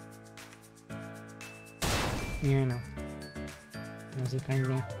 Yeah, no. There's it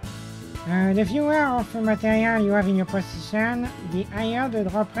right there. The fewer of material you have in your possession, the higher the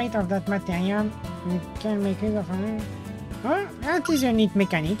drop rate of that material. You can make use of it. Oh, that is a neat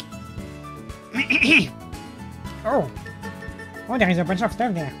mechanic. Oh! Oh, there is a bunch of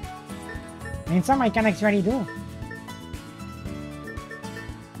stuff there. And some I can actually do.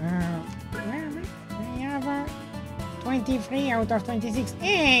 I have 23 out of 26.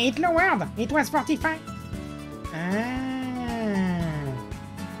 Hey, it lowered! It was 45.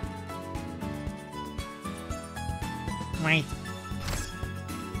 Wait.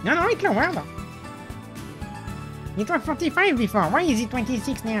 No, it lowered. It was 45 before. Why is it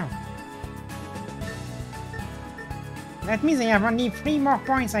 26 now? That means I have only 3 more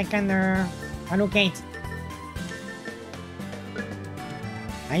points I can allocate.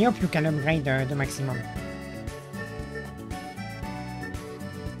 I hope you can upgrade the maximum.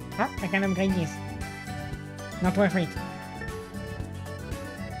 Oh, I can upgrade this. Not worth it.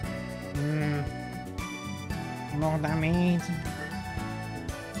 More damage.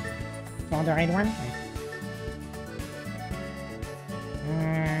 For the red one?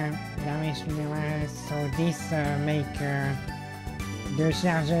 Damage numerous. So this make the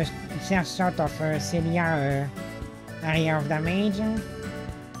charge shot of Celia area of damage.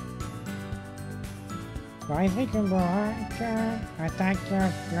 For every combo rank, attack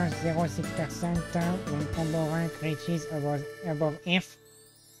plus 0.6% when combo rank reaches above S.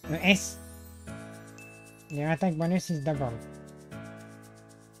 Their attack bonus is doubled.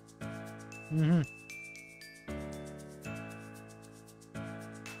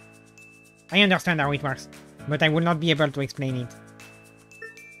 I understand how it works, but I will not be able to explain it.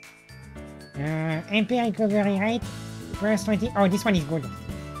 MP recovery rate plus 20. Oh, this one is good.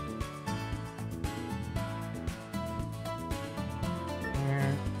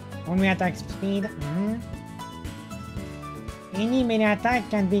 Only attack speed. Any melee attack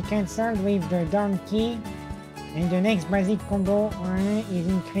can be cancelled with the down key, and the next basic combo is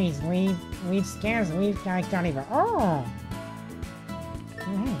increased with scales with character level. Oh!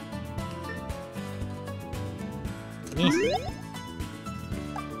 This.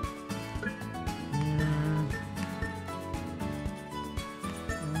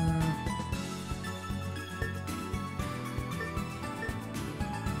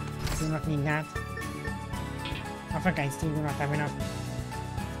 Do not need that. I think I still do not have enough.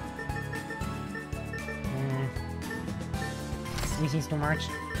 This is too much.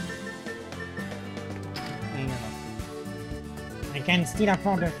 I can still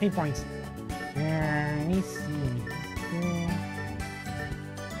afford the 3 points. Let's see. 2,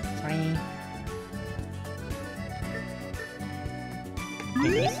 3.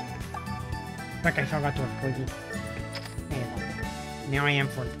 Take this. Fuck, I forgot to upgrade it. There you go. Now I am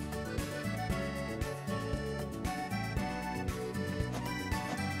full.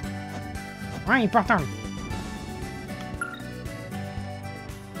 Ah, important!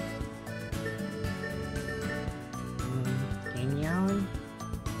 Canyon.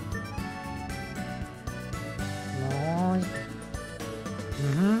 Lord.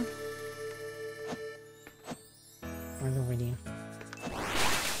 What's over there?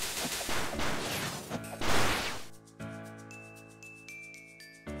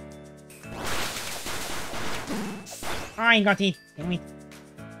 Oh, I got it! Damn it!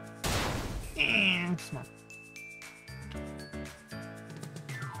 Smart.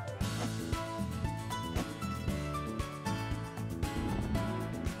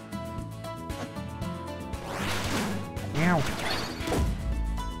 Ow.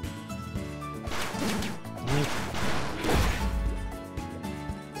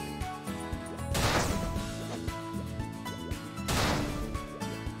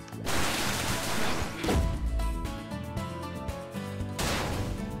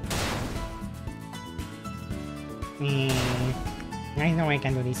 I know I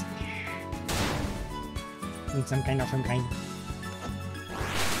can do this. Need some kind of upgrade.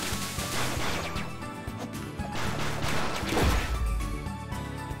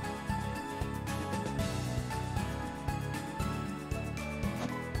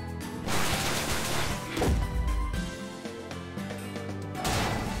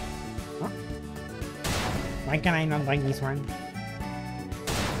 Oh. Why can I not break this one?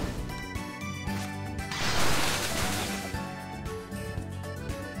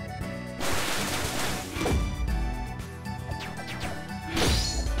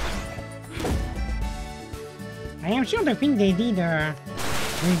 I'm sure the thing they did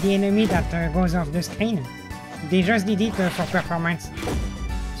with the enemy that goes off the screen, they just did it for performance.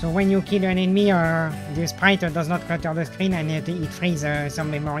 So when you kill an enemy, the sprite does not clutter the screen and it frees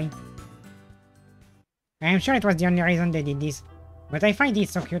some memory. I'm sure it was the only reason they did this, but I find it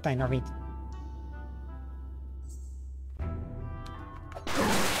so cute, I love it.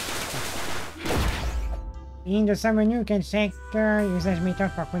 In the sub menu you can check usage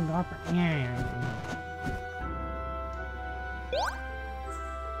method for quick drop. Yeah.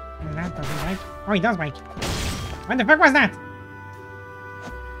 break? Oh, it does break. What the fuck was that?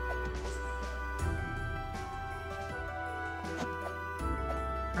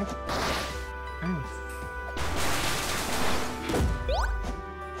 What? Oh.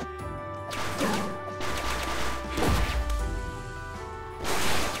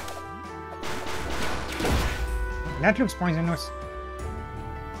 That looks poisonous.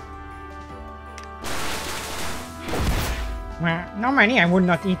 Well, normally I would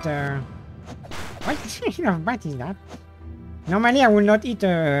not eat what kind of bat is that? Normally I would not eat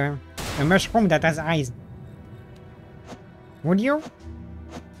a mushroom that has eyes. Would you?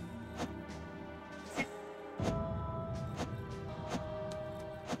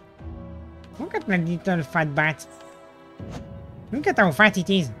 Look at that little fat bat. Look at how fat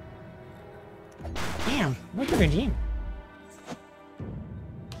it is. Damn, go to the gym.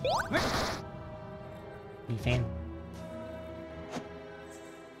 What? He failed.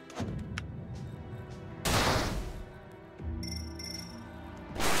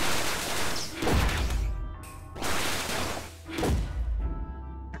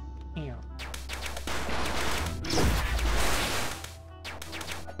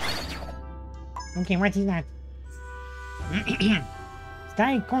 Okay, what is that?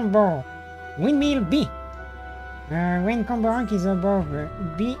 Style combo. Windmill B. When combo rank is above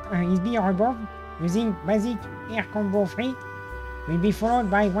B or above, using basic air combo 3, will be followed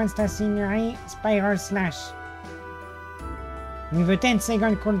by 1-star scenery spiral slash. With a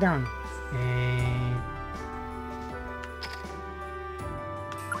 10-second cooldown.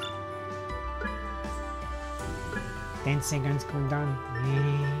 10 seconds cooldown.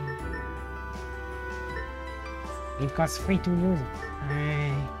 It costs 3 to use.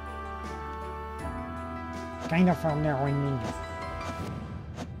 Kind of underwhelming.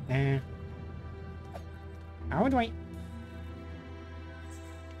 How do I?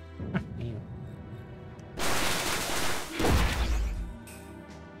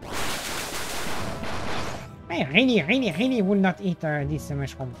 I really would not eat this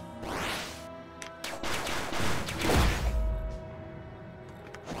mushroom.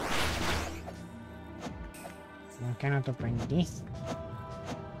 I cannot open this.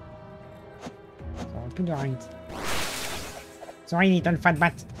 So to the right. Sorry, little fat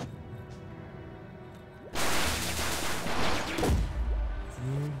bat.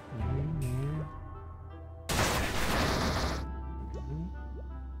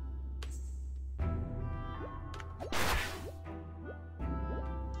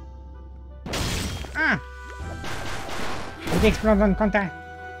 Ah! It explodes on contact.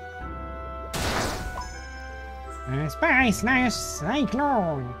 Spiral slash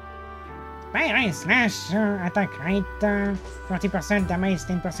cyclone. Spiral slash attack rate 40%, damage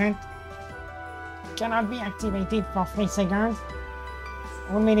 10%. Cannot be activated for 3 seconds.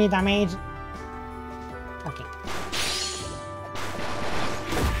 1 minute damage. Okay.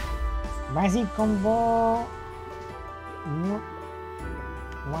 Basic combo. No.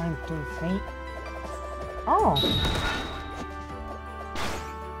 1, 2, 3. Oh!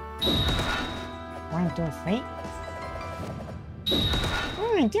 1, 2, 3.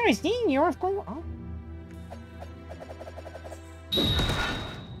 Oh, interesting. You have combo. Oh.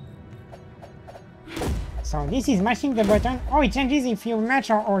 So this is mashing the button. Oh, it changes if you match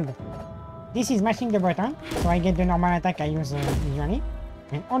or hold. This is mashing the button, so I get the normal attack I use usually.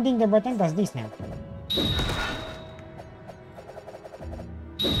 And holding the button does this now.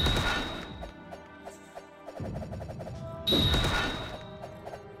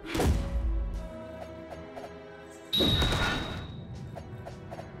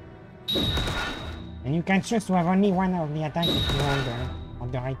 And you can choose to have only one of the attacks if you hold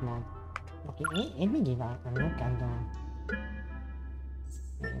on the right mode. Okay, let me give a look at the...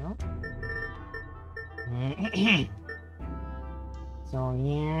 There you go. So,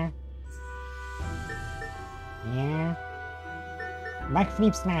 yeah. Yeah.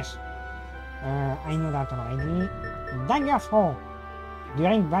 Backflip slash. I know that already. Dagger throw.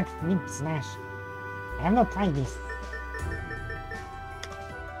 During backflip slash. I have not tried this.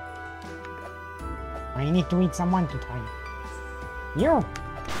 I need to eat someone to try. You!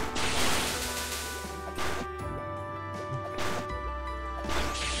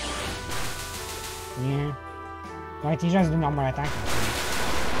 Yeah. But it's just the normal attack.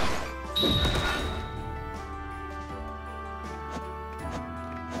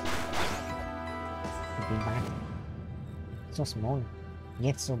 Big bat. So small.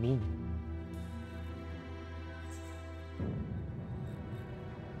 Yet so big.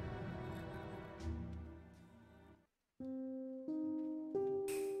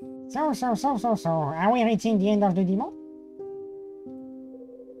 So, are we reaching the end of the demo?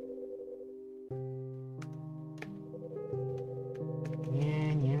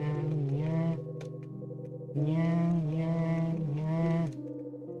 Yeah, yeah, yeah.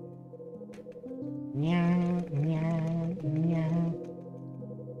 Yeah, yeah, yeah.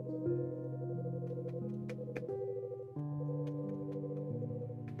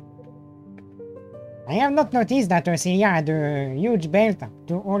 I have not noticed that Oceania had a huge belt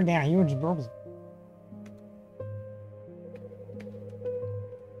to hold their huge boobs.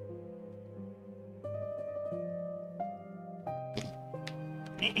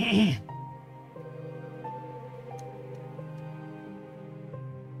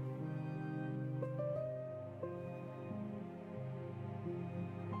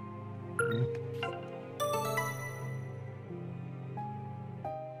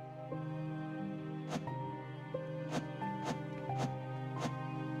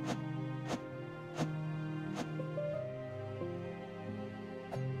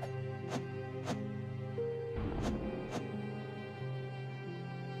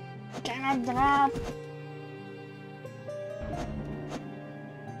 Cannot drop!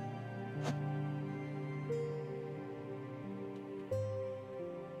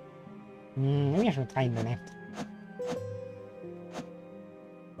 Maybe I should try the left.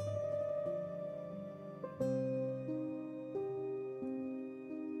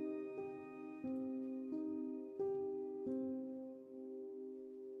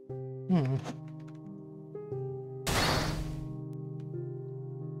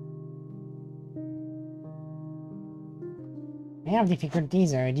 I have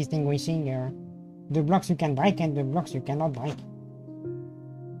difficulties distinguishing the blocks you can break and the blocks you cannot break.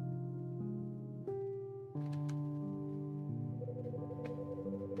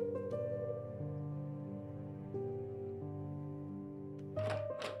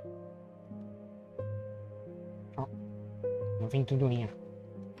 Oh, nothing to do here.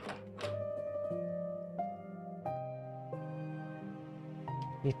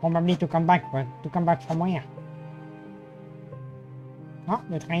 It's probably to come back, but to come back from where? Oh,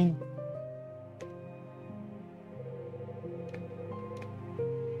 the train.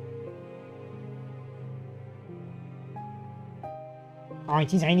 Oh,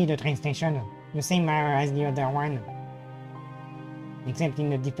 it is really the train station. The same as the other one. Except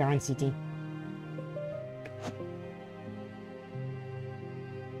in a different city.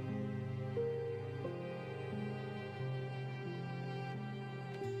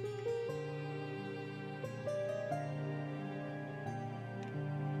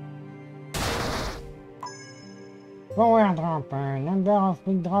 Power drop. Number of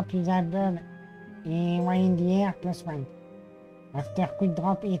quick drop usable while in the air +1. After quick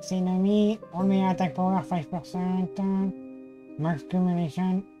drop hits enemy, only attack power 5%. Max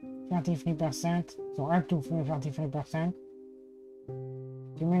accumulation 33%. So up to 33%.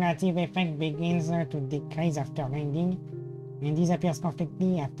 Cumulative effect begins to decrease after landing and disappears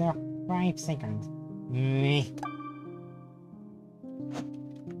completely after 5 seconds. Meh.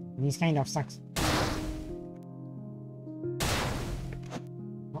 This kind of sucks.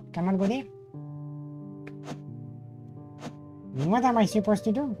 Oh, cannot go there? What am I supposed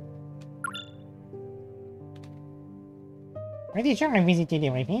to do? Pretty sure I visited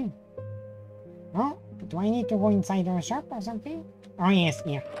everything. Oh, do I need to go inside a shop or something? Oh yes,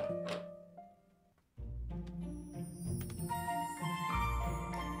 here.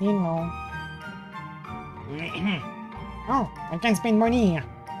 Hello. Oh, I can spend money here.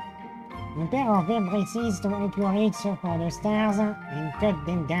 A pair of braces to help you reach for the stars and cut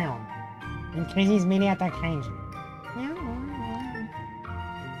them down. Increases melee attack range.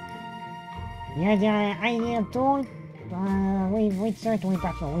 Yeah, the ideal tool with which to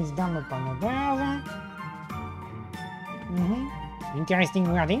impact your wisdom upon others. Interesting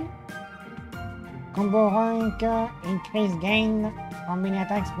wording. Combo rank increase gain from melee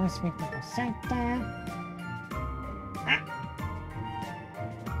attacks plus 50%.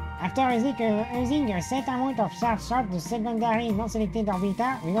 After using a set amount of charge shot, the secondary non-selected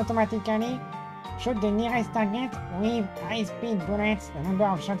orbiter will automatically shoot the nearest target with high-speed bullets. The number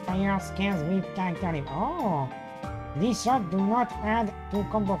of shot fire scales with character level. Oh! These shots do not add to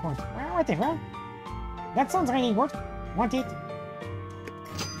combo count. Well, whatever. That sounds really good. Want it?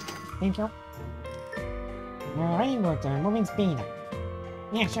 Thank you. Really good. Moving speed.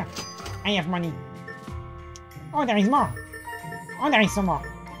 Yeah, sure. I have money. Oh, there is more. Oh, there is some more.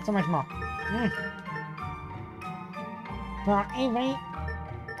 So much more. For every...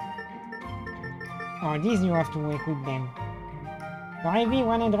 Oh, these you have to equip them. For every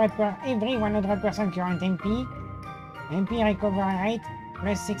 100% current MP, MP recovery rate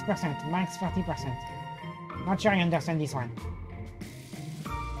plus 6%, max 30%. Not sure I understand this one.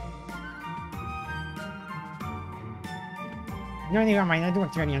 No, never mind, I do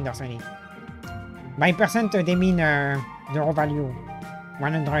actually understand it. By percent, they mean the raw value.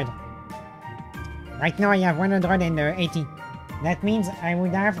 100. Right now I have 180. That means I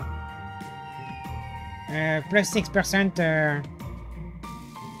would have plus 6%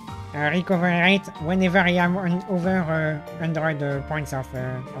 recovery rate whenever I am over 100 points of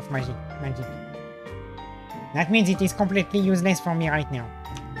magic. That means it is completely useless for me right now.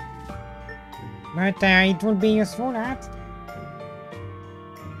 But it will be useful at...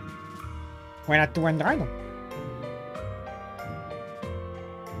 well, at 200.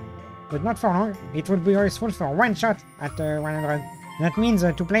 But not for long. It will be useful for one shot at 100. That means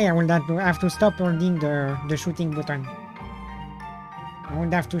to play I will have to stop holding the shooting button. I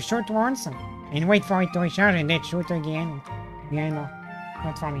would have to shoot once and wait for it to recharge and then shoot again. Yeah, no.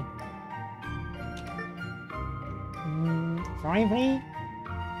 Not for me. For every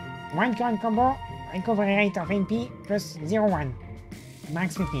one current combo, recovery rate of MP plus 0.1.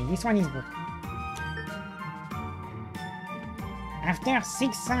 Max 15. This one is good. After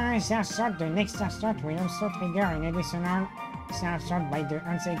 6 charge shot, the next charge shot will also trigger an additional charge shot by the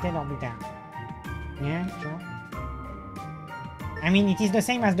unselected orbiter. Yeah, sure. I mean, it is the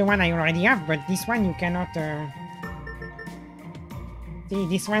same as the one I already have, but this one you cannot... see,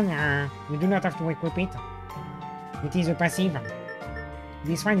 this one, you do not have to equip it. It is a passive.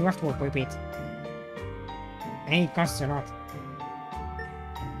 This one you have to equip it. And it costs a lot.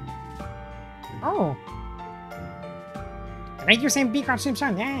 Oh! Reduce MP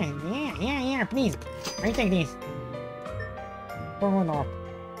consumption. Yeah, please. I'll take this. Power drop.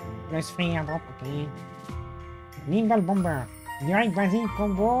 Plus free drop, okay. Nimble bomber. Direct basic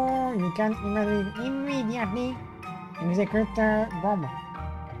combo. You can immediately execute bomb.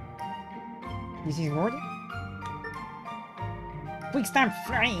 This is good. Quick step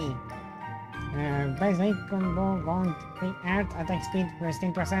flurry. Basic combo going 3 art attack speed plus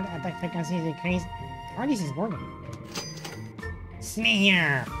 10% attack frequency decrease. Oh, this is good.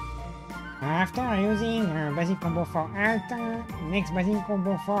 Slayer! After using basic combo for alt, next basic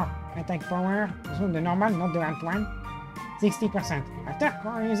combo for attack power, so the normal, not the alt one, 60%. After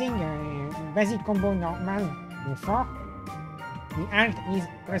using basic combo normal for, the alt is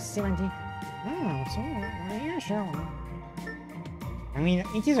plus 70. Oh, so yeah, sure. I mean,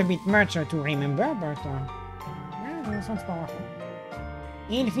 it is a bit much to remember, but yeah, it sounds powerful.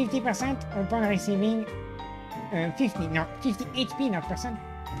 Heal 50% upon receiving 50 HP, not percent.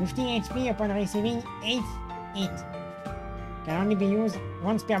 50 HP upon receiving 8 hit. Can only be used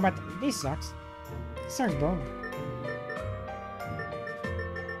once per battle. This sucks. Sucks, bro.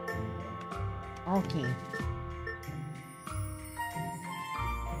 Okay.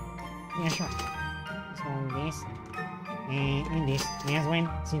 Yeah, sure. So this. And this. As well,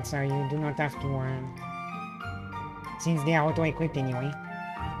 since you do not have to... since they are auto-equipped anyway.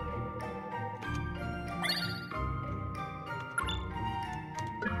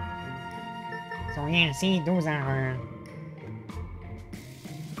 So yeah, see, those are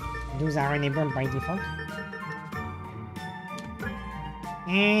enabled by default.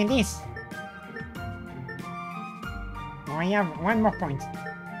 And this. Oh, I have one more point.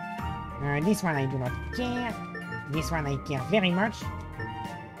 This one I do not care. This one I care very much.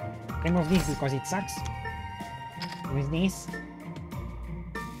 Remove this because it sucks. With this.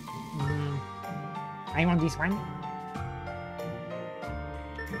 I want this one.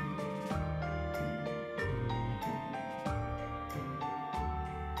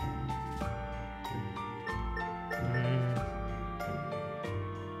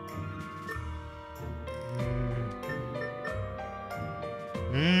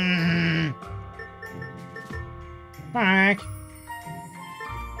 Fuck.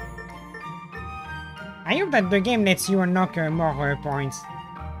 I hope that the game lets you unlock more points.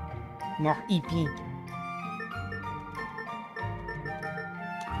 More EP.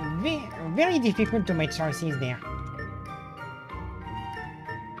 Very difficult to make choices there.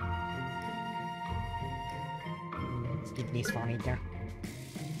 Let's keep this for later.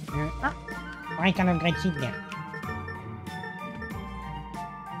 I can upgrade shit there.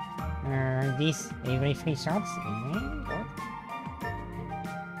 This every 3 shots. Good.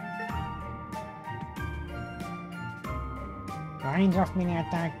 Range of melee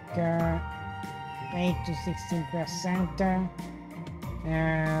attack 8 to 16%.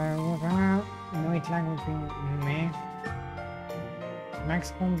 No, it lag would be meh.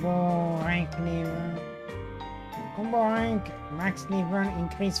 Max combo rank level. Combo rank max level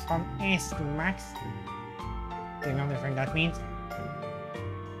increase from S to max. Don't know what that means.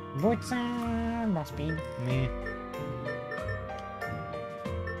 But more speed. Meh.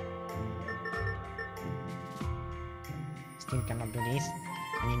 Still cannot do this.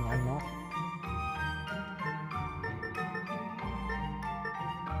 I need one more.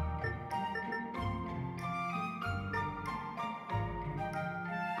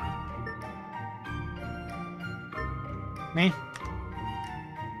 Man.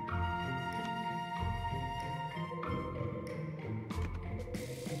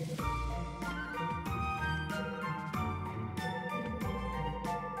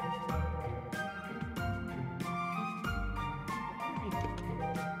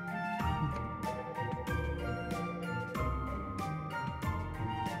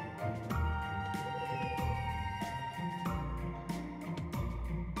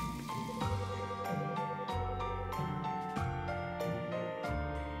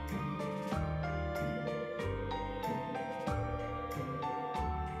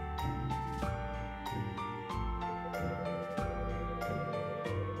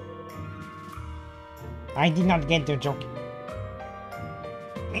 I did not get the joke.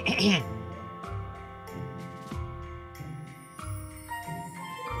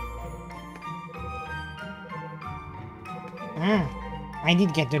 Ah, I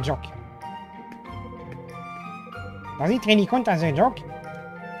did get the joke. Does it really count as a joke?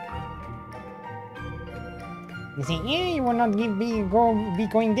 You say, yeah, you will not be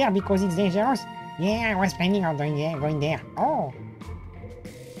going there because it's dangerous. Yeah, I was planning on going there. Oh.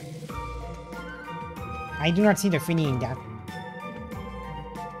 I do not see the funny in that.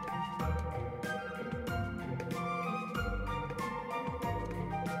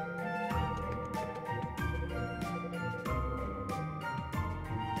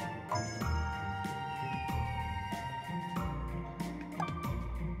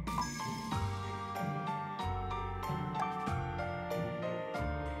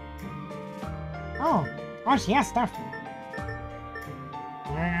 Oh, she has stuff.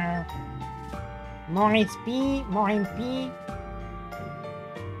 More HP, more MP.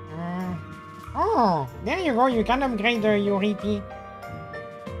 Oh, there you go. You can upgrade your EP.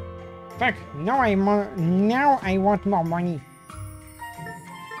 Fuck. Now I want more money.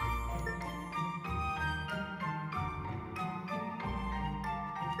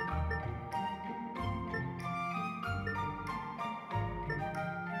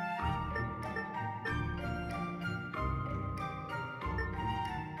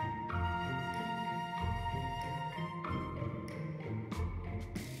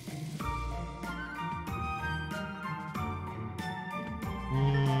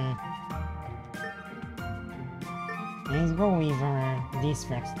 Let's go with this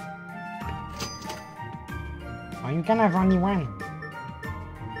first. Oh, you can have only one.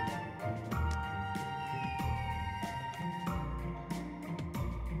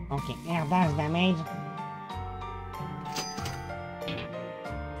 Okay, air dash damage.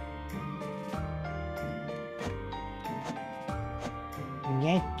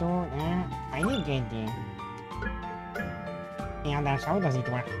 Get to... I did get there. Air dash, how does it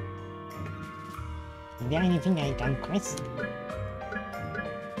work? Is there anything I can press?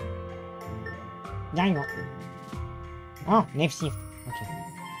 There you go. Oh, left shift. Okay.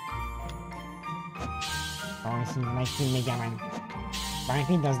 Oh, this is like in Mega Man.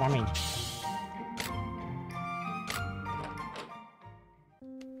 Apparently it does damage.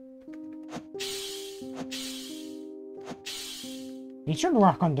 It should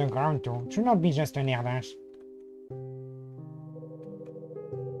work on the ground too. It should not be just an air dash.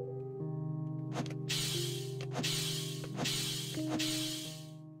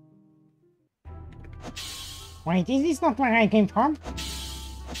 Wait, is this not where I came from?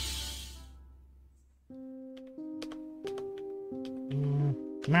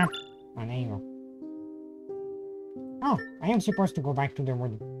 Map. Oh, there you go. Oh, I am supposed to go back to the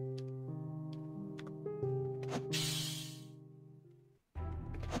wood.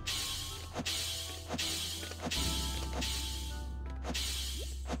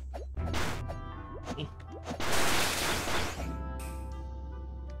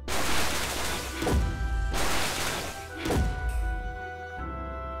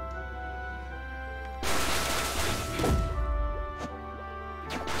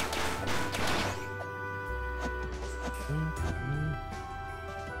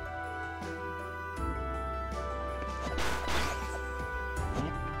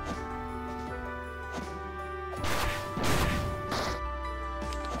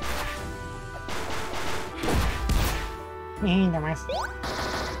 Nomás.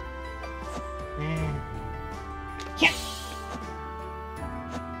 Yeah.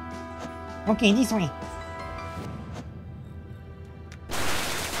 Okay, this way.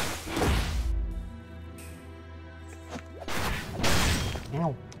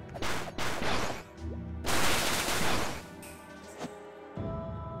 Ow.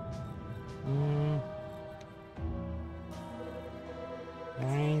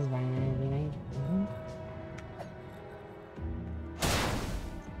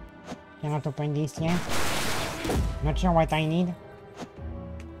 Cannot open this yet. Not sure what I need.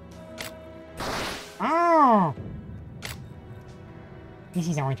 Oh! This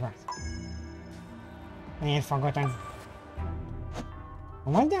is how it works. I had forgotten.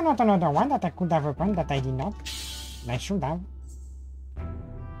 Was there not another one that I could have opened that I did not? I should have.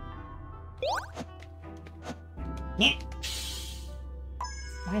 Yeah!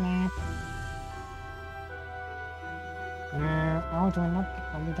 Bye now. How do I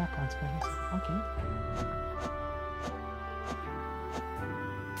not probably that consequence? Okay.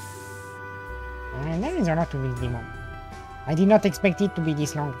 And there is a lot to this demo. I did not expect it to be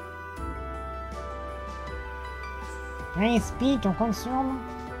this long. Press P to consume.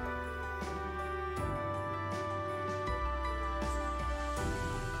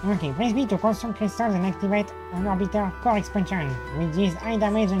 Okay, press B to consume crystals and activate an orbiter core expansion. With this high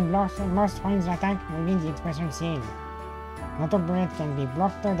damage and blocks most range attack within the expansion shield. Not all bullets can be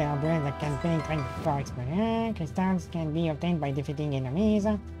blocked, there are bullets that can penetrate core expansion. Crystals can be obtained by defeating enemies.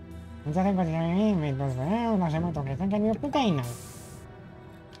 Un certain quantité mais those largement ton cristal can be obtained.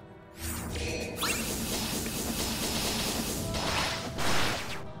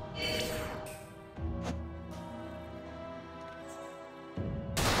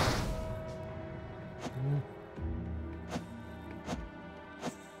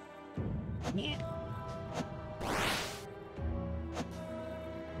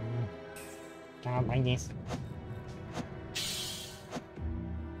 Cannot buy this.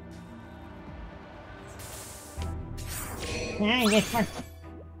 Yeah, get fucked.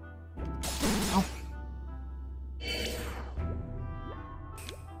 Oh.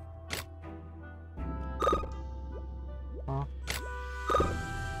 Oh.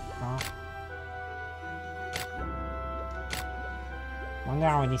 Oh. Wonder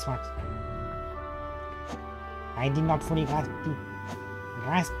how this works. I did not fully grasp it.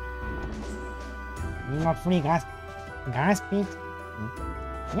 Did not fully grasp it.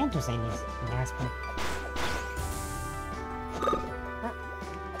 I want to say this. Grasp it.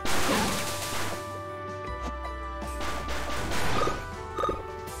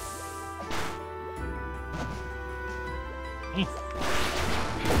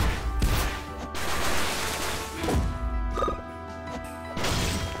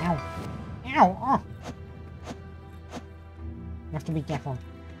 Ow! Oh! You have to be careful.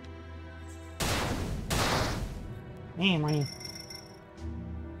 Hey, money.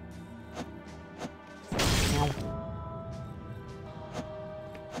 Ow.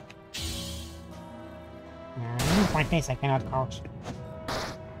 This my face, I cannot crouch.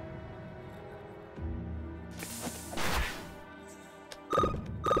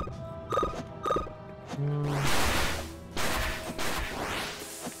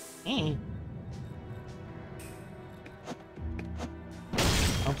 Hey.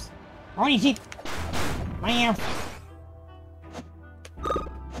 Oops. Holy shit! My air!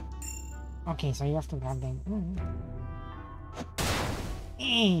 Okay, so you have to grab them.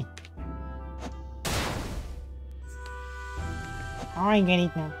 Hey! Oh, I get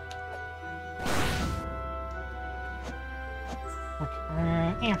it now.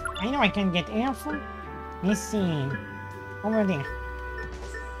 Okay, air. I know I can get air from. Let's see. Over there.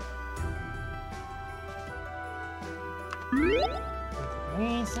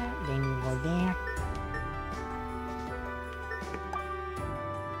 Then you go there.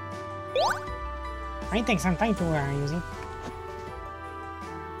 Might take some time to use it.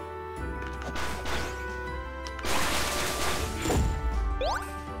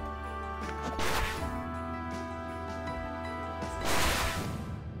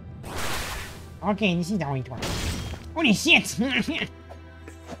 Okay, this is how it works. Holy shit!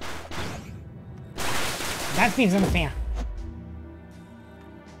 That feels unfair.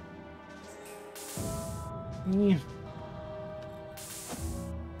 Yeah.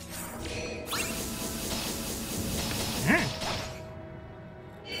 Huh.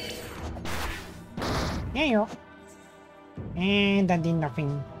 There you go. And that did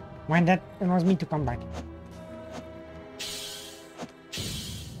nothing. Well, that allows me to come back.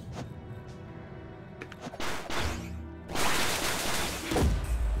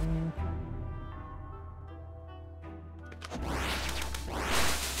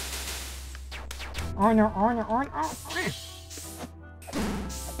 Oh no, oh no, oh no, oh no!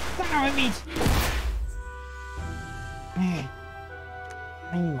 Son of a bitch!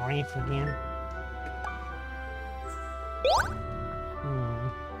 I need more F again.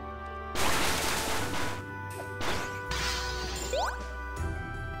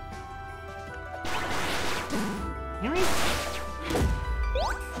 Really?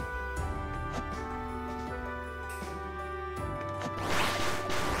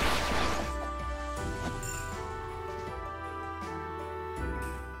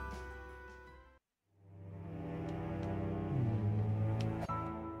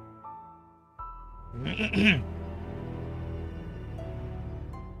 Let's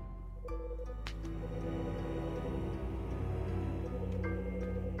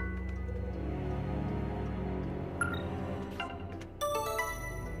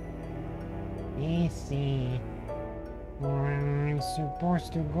see. I'm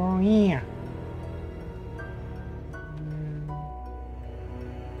supposed to go here.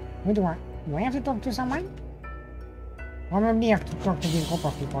 Who do I have to talk to someone? Probably have to talk to this group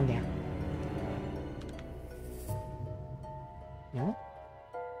of people there. No?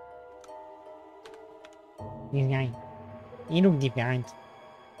 This guy. He looks different.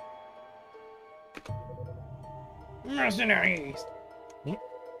 Mercenaries! Yeah.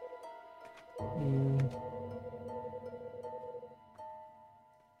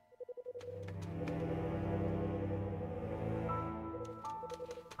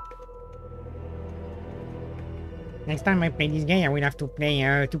 Next time I play this game, I will have to pay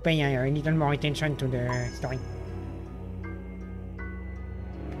a little more attention to the story.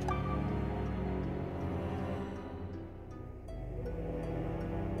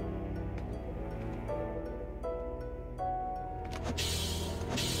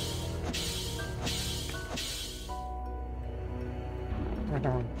 Hold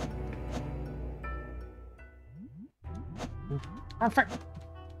on. Oh, fuck!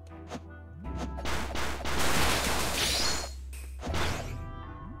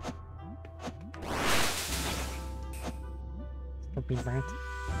 Stupid bat.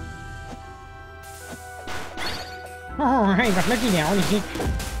 Oh, I got lucky there, holy shit.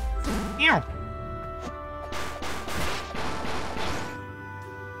 Ow!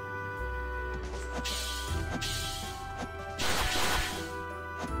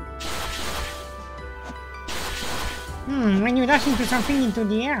 When you dash into something into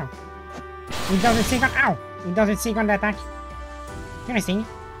the air, it does a second, ow! It does a second attack. Interesting.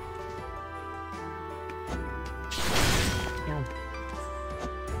 Ow.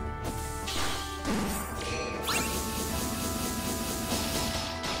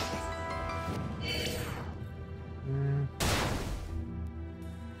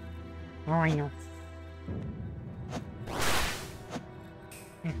 Oh, I know.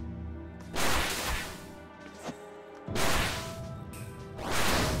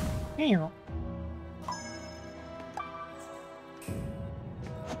 There you go.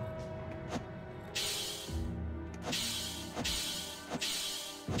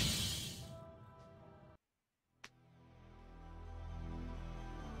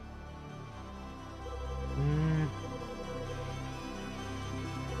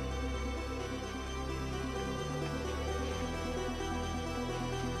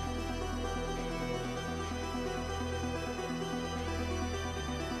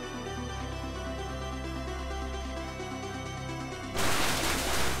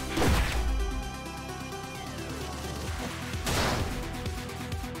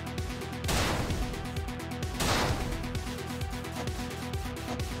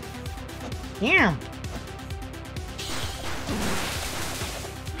 Yeah.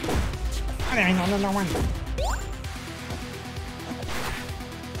 Oh, there is another one.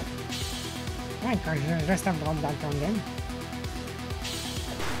 Ouais, quand je reste à drop dans le tandem.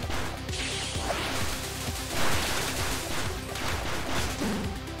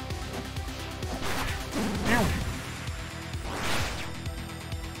 Ow.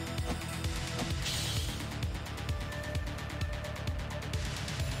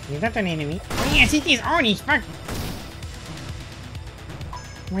 Is that an enemy? Oh yes, it is! Holy fuck!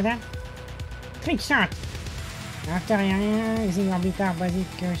 What that? Trick shot! After using orbiter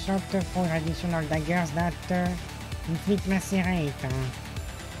basic shot for additional daggers that inflict lacerate.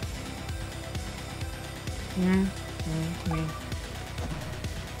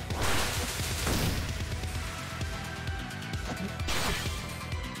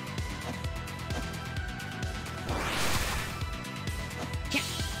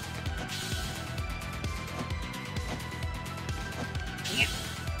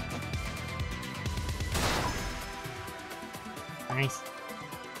 Nice.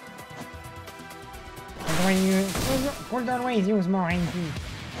 Could always use more MP.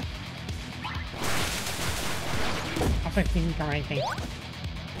 After physical rating.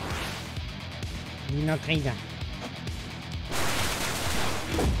 Do not trade that.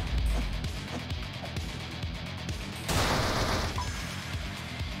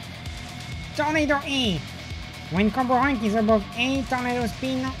 Tornado E! When combo rank is above A, Tornado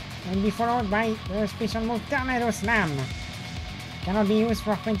Spin will be followed by the special move Tornado Slam. Cannot be used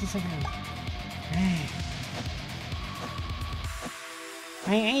for 20 seconds.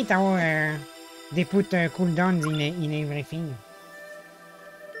 I hate how they put cooldowns in everything.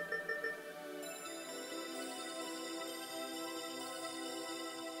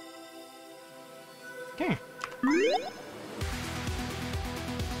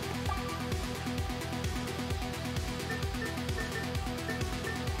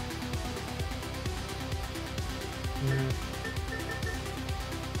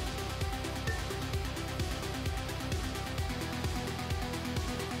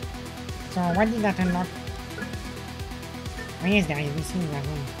 So what did that unlock? Oh yes, there is this thing that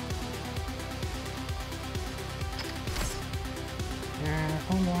one.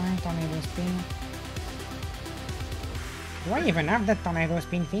 Combo 1, tornado spin. Do I even have that tornado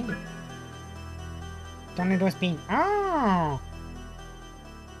spin thing? Tornado spin. Oh!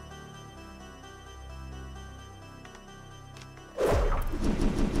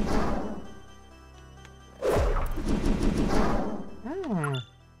 Oh.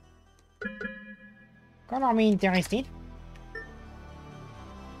 Color me interested.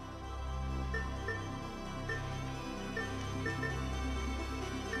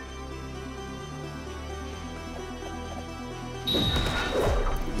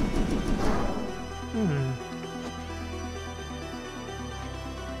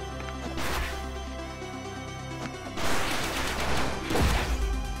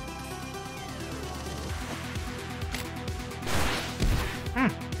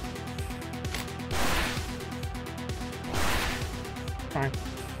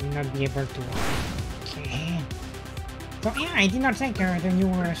 Not be able to. Okay. So yeah, I did not check the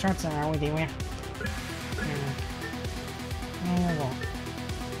new shots how they were. There you go.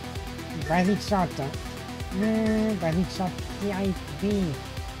 Basic shot. Basic shot TEVI.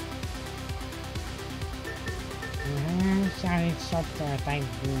 Charge shot type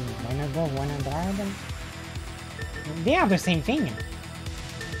B. One above 100. They are the same thing.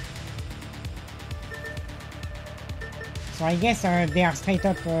 So I guess they are straight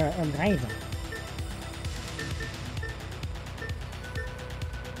up upgrade.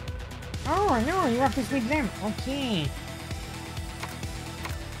 Oh no, you have to switch them. Okay.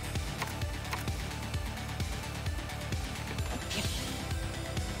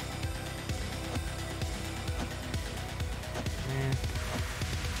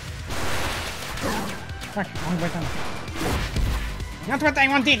 Fuck, wrong button. Not what I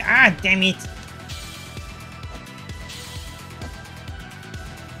wanted. Ah, damn it.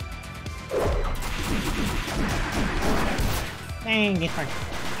 Dang it, fuck.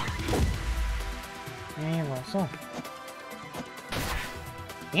 There you go, so.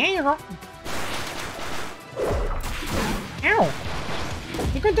 There you go. Ow!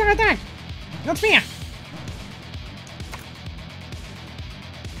 He counter attack! Not fair!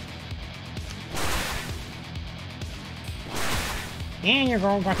 There you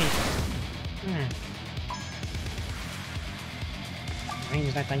go, got it.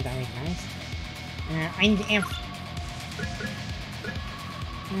 Range that like that, nice. I need F.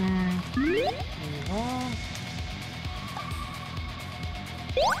 There you go.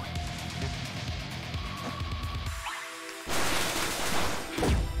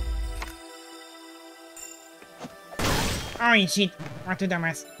 Oh shit! What to the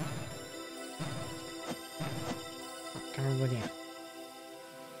mess? Come on, go there.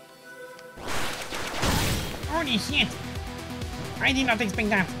 Holy shit! I did not expect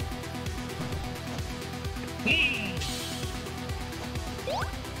that.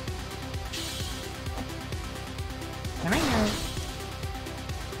 Can I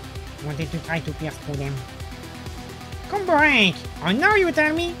wanted to try to pierce through them. Combo rank! Oh now you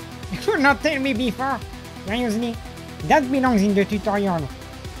tell me? You could not tell me before. Seriously? That belongs in the tutorial.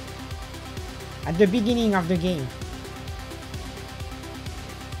 At the beginning of the game.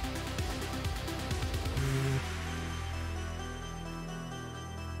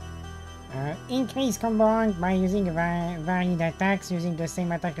 Increase combo rank by using varied attacks. Using the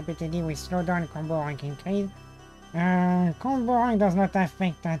same attack repeatedly with slowdown combo rank increase. Combo rank does not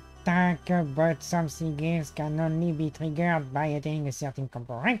affect attack, but some skills can only be triggered by attaining a certain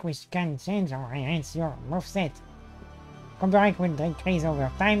combo rank, which can change or enhance your moveset. Combo rank will decrease over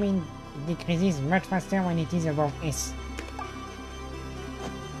time, and it decreases much faster when it is above S.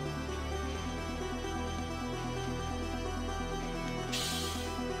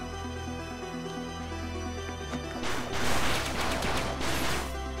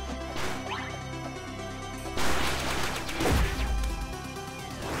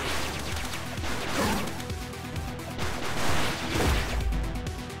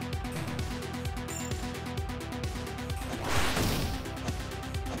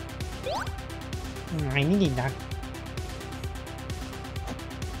 I needed that.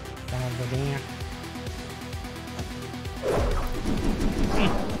 Can I go there?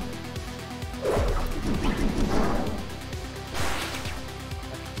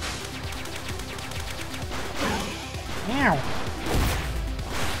 Ow!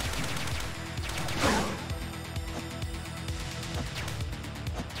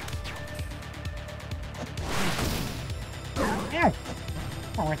 Ow!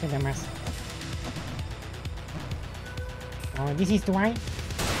 Oh, what did I mess? Oh, this is the way?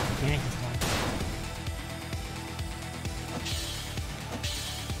 Yeah, this is the way.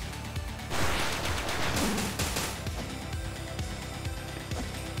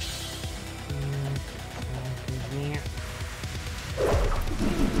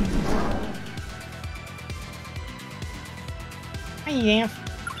 Hi, Def.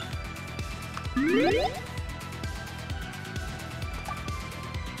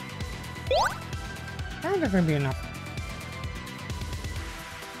 Oh, that will be enough.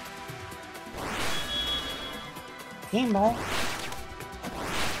 Game ball.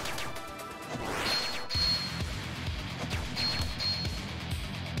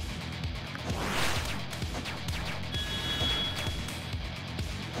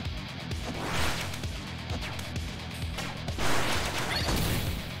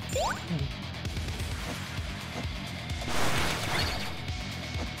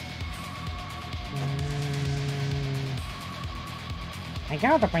 I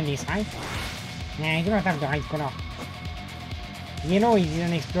cannot open this, right? Nah, I do not have the right color. Yellow is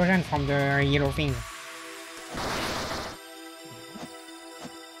an explosion from the yellow thing.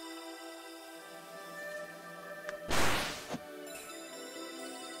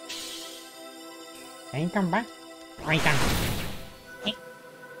 Can you come back? Oh, I can. Eh.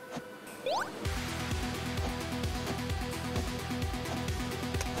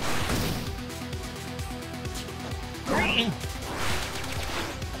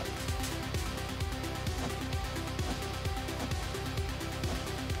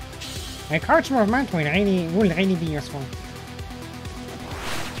 A crouch movement will really be useful.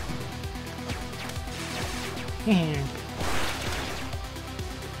 Yeah.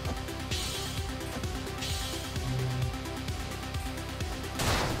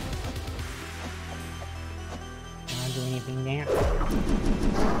 Not do anything there.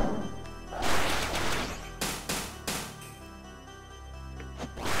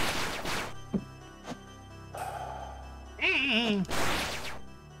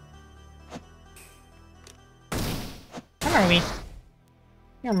 Hello, Reese.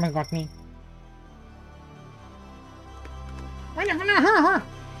 You almost got me. Wonderful, no,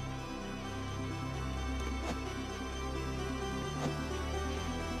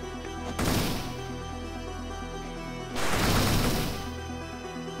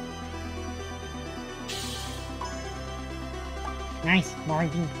 Nice, more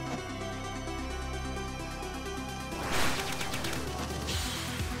ID.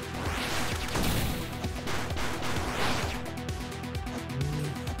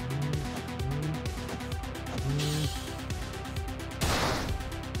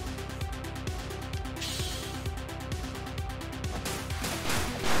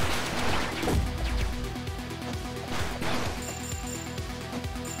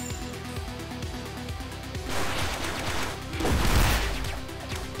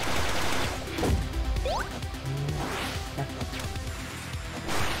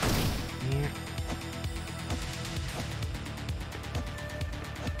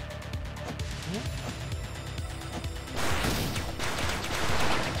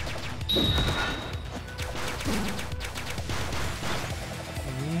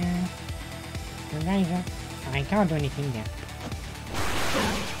 I can't do anything there.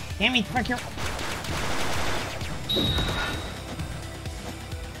 Damn it, fuck you.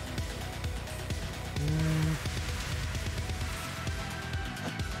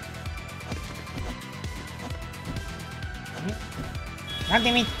 God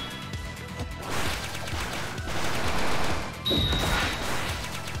damn it.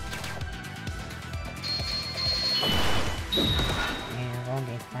 Yeah, roll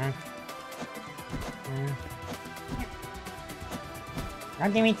this back.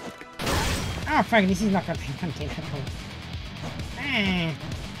 God damn it! Oh fuck, this is not what I wanted at all. Ah.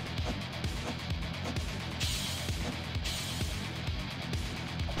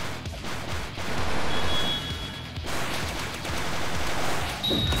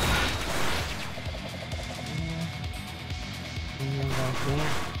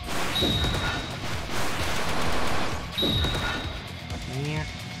 Yeah.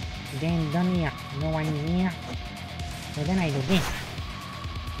 Then down here, no one here. So then I do this.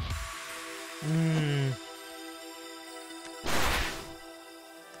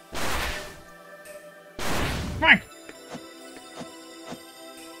 Fuck!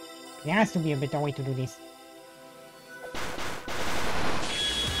 There has to be a better way to do this.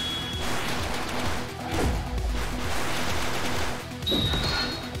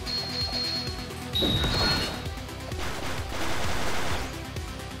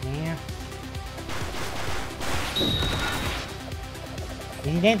 Yeah. Is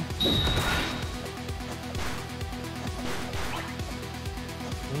he dead?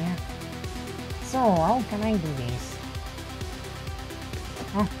 Yeah. So, how can I do this?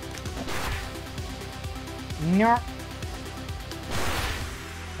 Oh. No.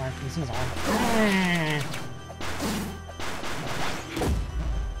 Fuck, this is hard.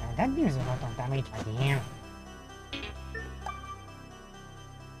 Now that deals a lot of damage by the end.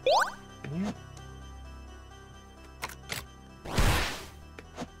 Yeah.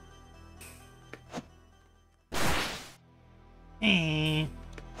 Eh.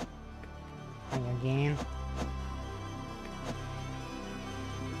 Try again.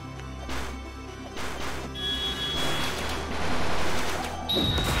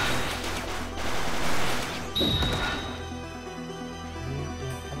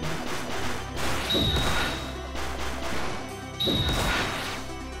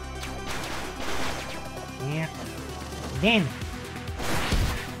 Yeah. Then.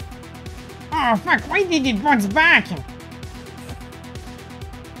 Oh fuck, why did it bounce back?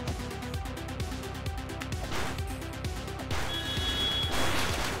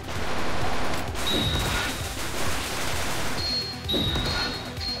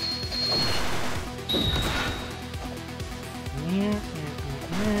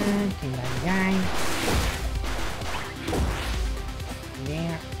 Kill that guy.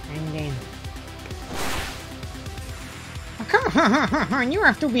 There, and then. Oh, come on, you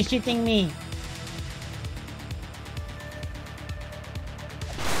have to be shitting me.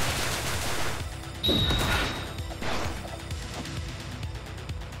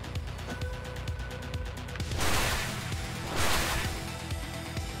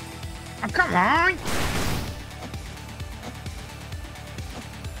 Oh, come on.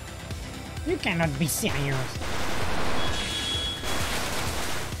 You cannot be serious.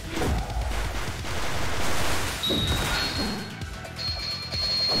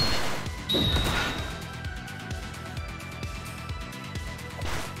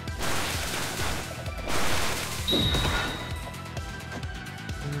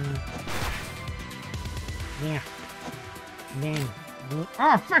 Yeah. Then.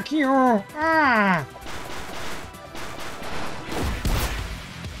 Oh, fuck you! Ah!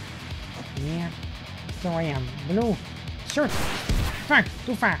 Yeah. So I am blue. Shoot! Fuck!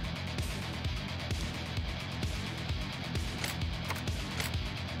 Too far!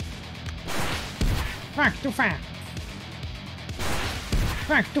 Fuck! Too far!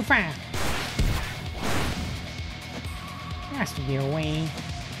 Fuck! Too far! There has to be a way.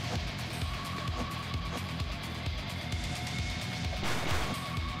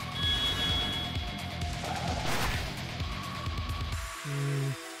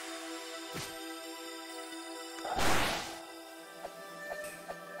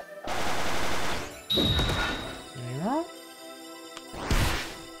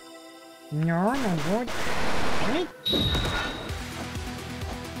 No, no good. Wait.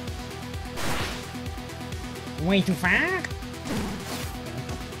 Way too far?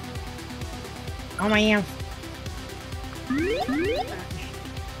 Oh my health.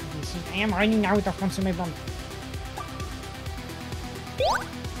 I am running out of consumable.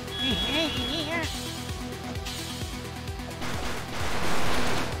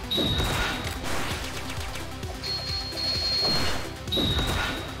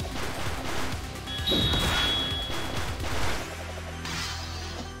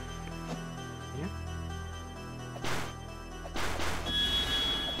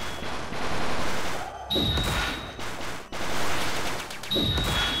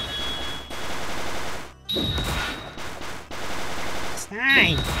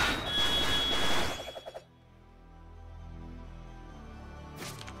 Stein!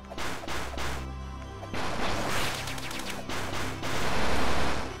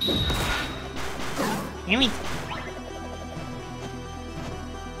 Damn it!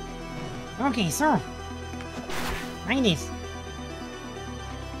 Okay, so like this.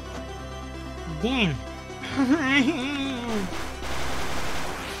 Then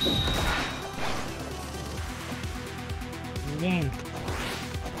then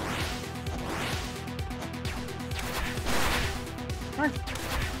what?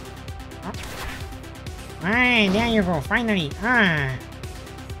 Oh. Alright, there you go, finally. Ah,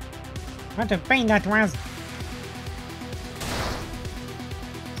 what a pain that was.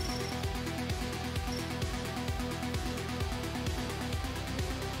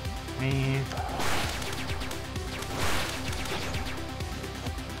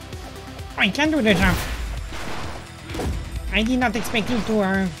 I can do the jump. I did not expect you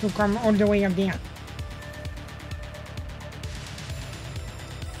to come all the way up there.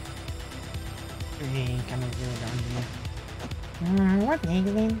 I cannot go down here. What the heck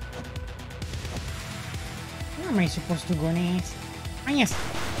then? Where am I supposed to go next? Ah yes!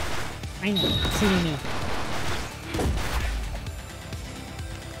 I know, silly me.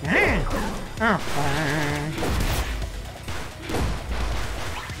 Ah! Oh,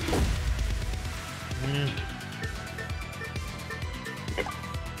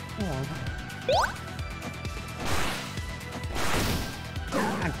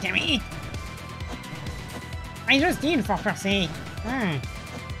 God damn it! I just did for first aid. Ah.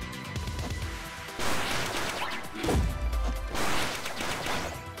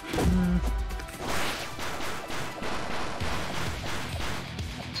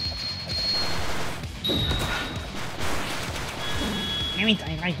 Damn it,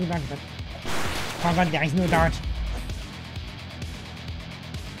 I tried to dodge, but forgot there is no dodge.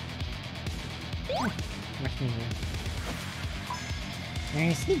 Much easier. There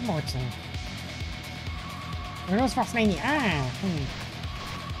is sleep mode, so. Rose for slimy. Ah!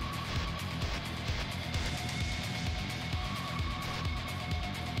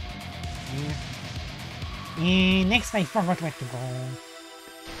 Yeah. And next I forgot where to go.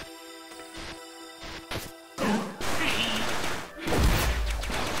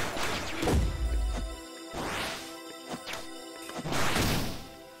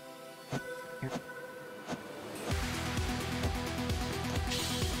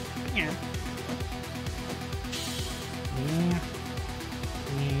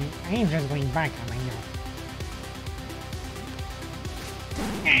 I am just going back on my own.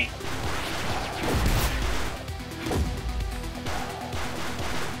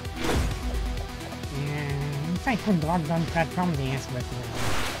 If I could drop down platforms, yes, but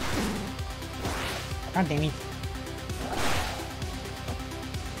god damn it.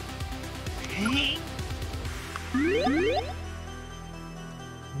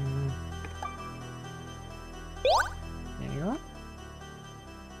 There you go.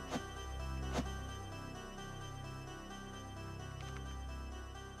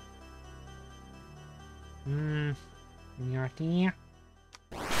 Not here.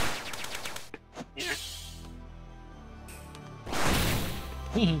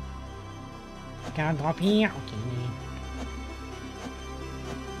 Cannot drop here. Okay.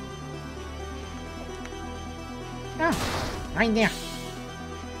 Ah, right there.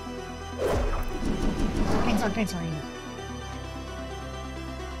 Cancel.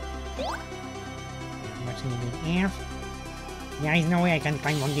 Much needed F. There is no way I can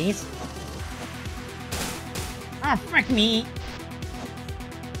climb on this. Oh, fuck me!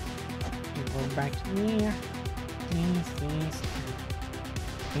 Go back here. This.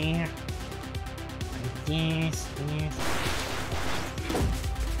 Here. Like this.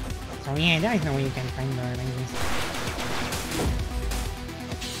 So yeah, there is no way you can climb like this.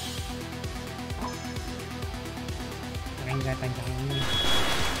 Range attack down.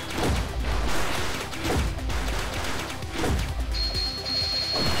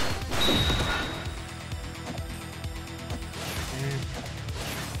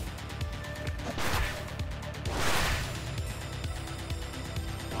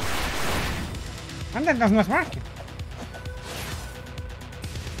 And that does not work.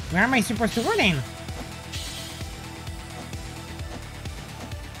 Where am I supposed to go then?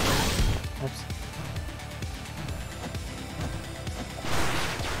 Oops.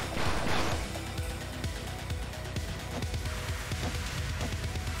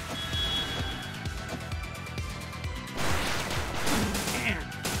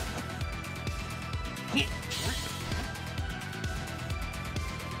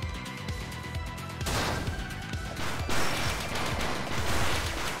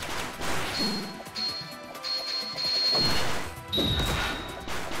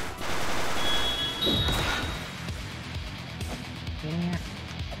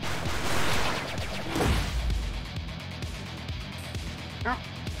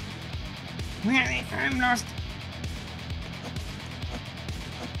 I'm lost.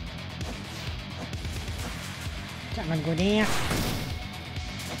 Cannot go there.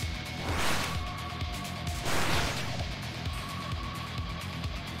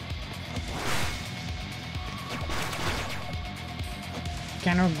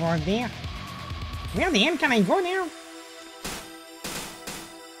 Cannot go there. Where the hell can I go now?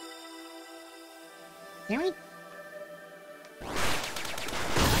 Damn it.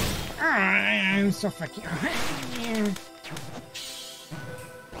 I'm so fucking... yeah.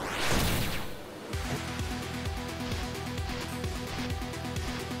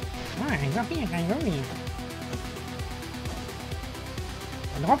 Dropping a guy over here.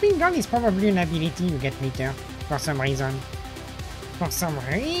 Dropping gun is probably an ability you get later, for some reason. For some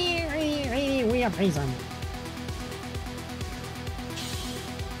really weird reason.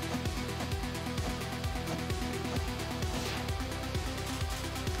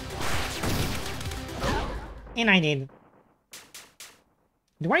 And I did.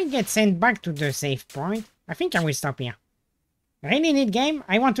 Do I get sent back to the save point? I think I will stop here. Really neat game?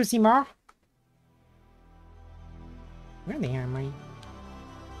 I want to see more. Where the hell am I?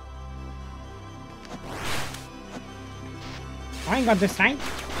 Oh, I got the slide.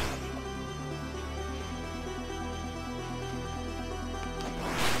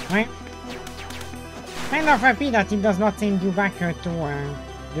 Ouais. Kind of happy that it does not send you back to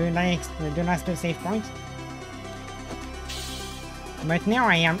the last save point. But now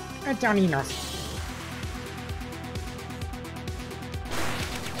I am utterly lost.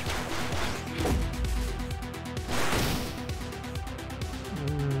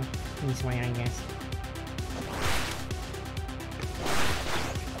 This way, I guess.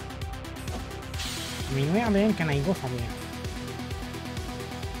 I mean, where the hell can I go from here?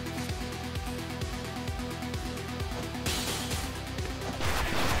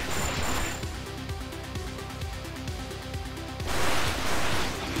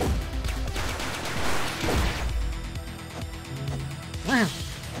 Wow.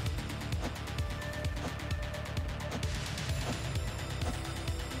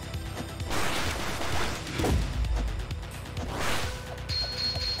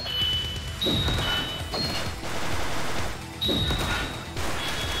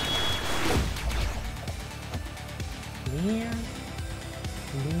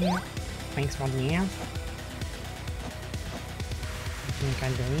 Thanks for the help. You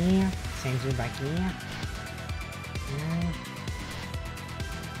can do here. Send you back here.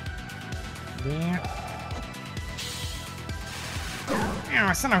 There.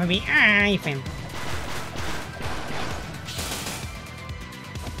 Oh, son of a bitch. Ah, I failed.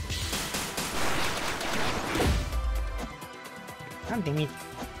 God damn it.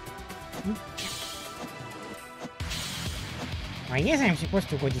 I guess I'm supposed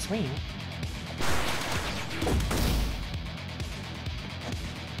to go this way, huh?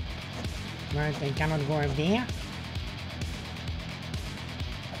 But I cannot go up there.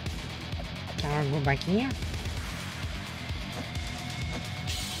 Cannot go back here.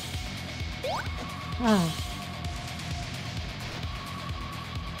 Oh.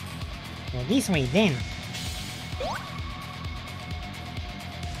 Go this way then.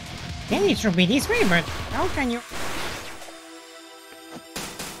 Then it should be this way, but how can you...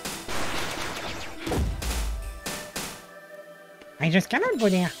 I just cannot go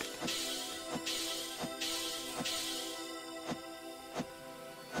there.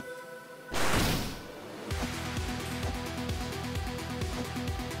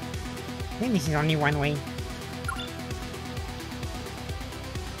 Then this is only one way.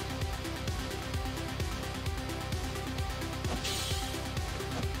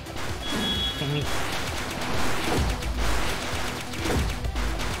 Damn it.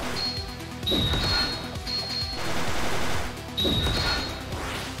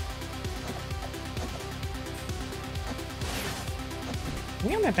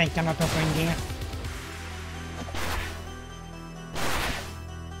 Weird that I cannot open there.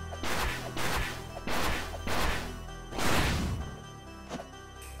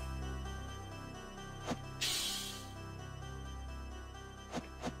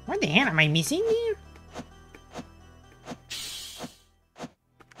 What the hell am I missing here?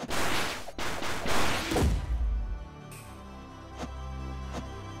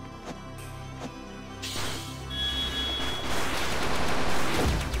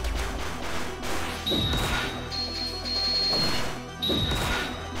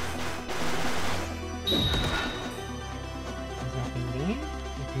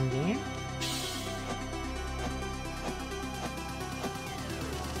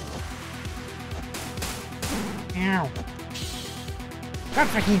 Ow. God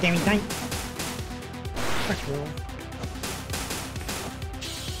fucking damn it, time. Fuck you.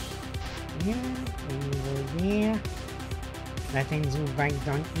 Yeah, and you go there. That sends you back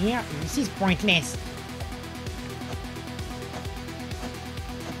down here. This is pointless.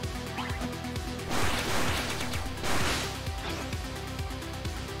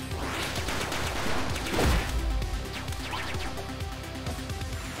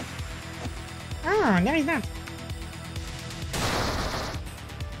 Oh, there is that.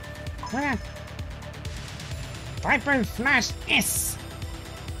 Voilà. Triple Flash S.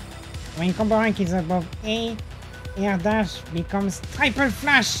 When combo rank is above A, air dash becomes Triple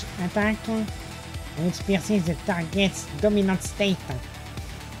Flash attack, which pierces the target's dominant state.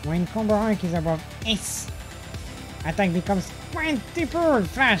 When combo rank is above S, attack becomes Quintuple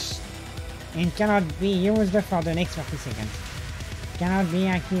Flash and cannot be used for the next 30 seconds. Cannot be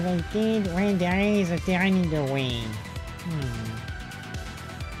activated when there is a terrain in the way.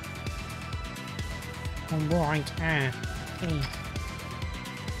 Combo rank A. Okay.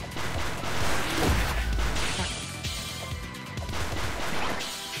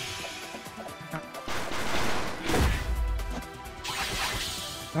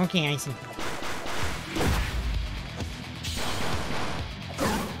 Okay, I see.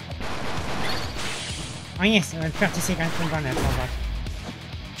 Oh yes, 30 seconds cooldown, that's all that.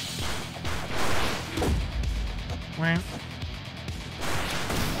 Well,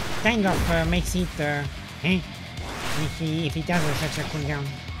 kind of makes it, if he does such a cooldown.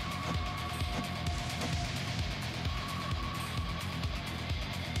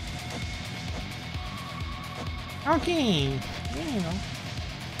 Okay, there you go.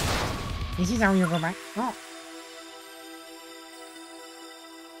 This is how you go back. Oh,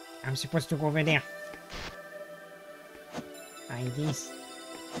 I'm supposed to go over there. Like this.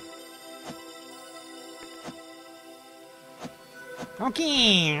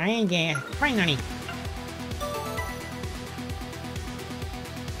 Okay, I get finally.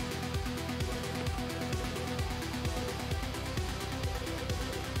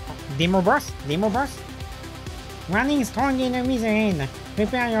 Demo boss? Demo boss? Running strong enemies ahead.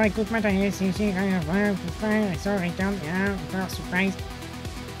 Prepare your equipment and fire. So return for surprise.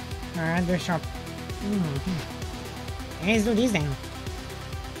 At the shop. Let's do this then.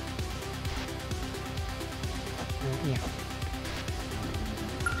 Yeah.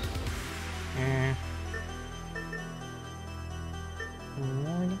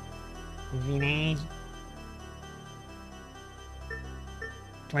 Wood. Village.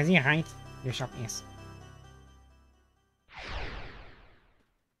 It was here, right? The shop, yes.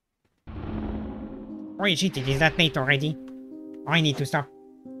 Oh shit, it is that late already. Oh, I need to stop.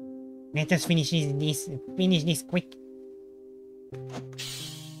 Let us finish this quick.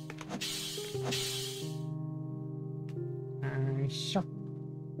 Shop.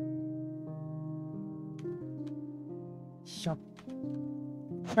 Shop.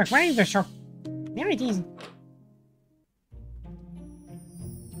 Look, where is the shop? There it is.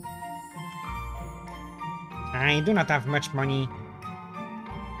 I do not have much money.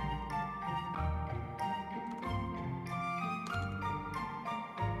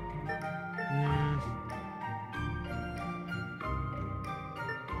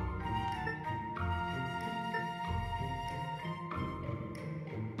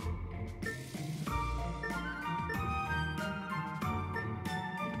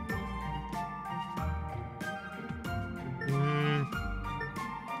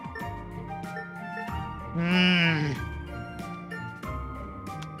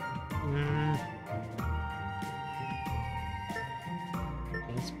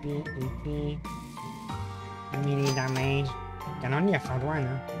 SP, EP, melee damage. Can only afford one,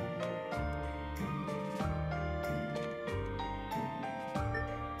 huh?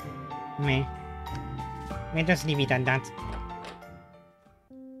 Meh. Let us leave it at that.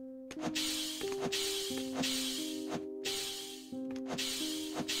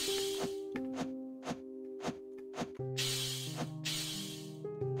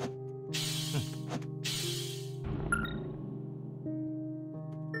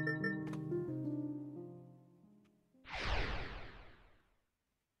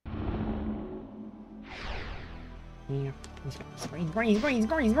 Yeah, he's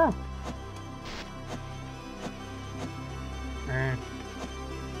going.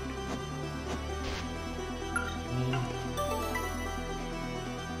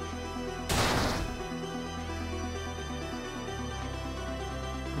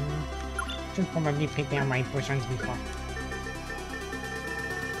 Should probably prepare my potions before.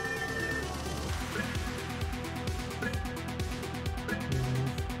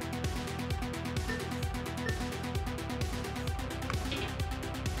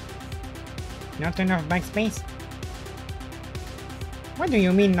 Not enough bag space? What do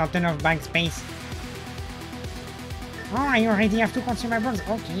you mean not enough bag space? Oh, I already have 2 consumables?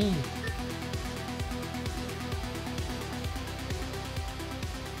 Okay.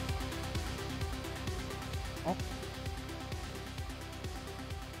 Oh.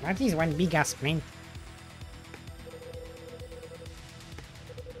 That is one big ass plant.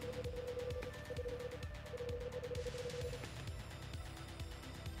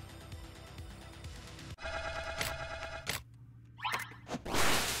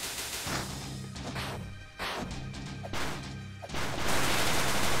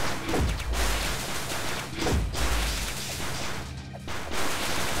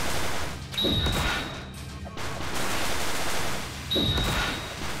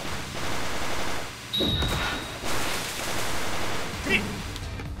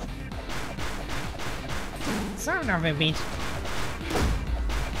 Son of a bitch.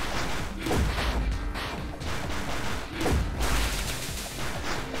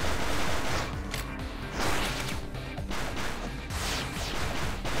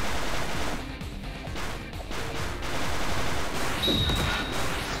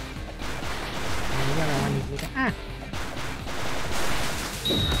 Ah!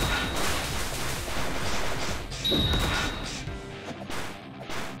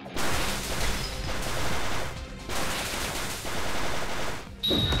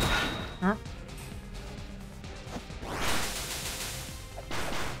 Huh?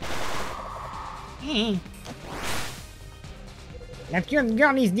 That cute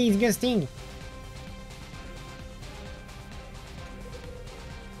girl is disgusting.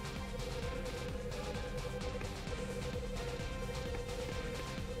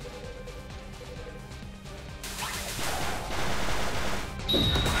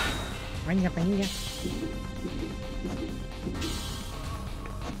 Venga, venga.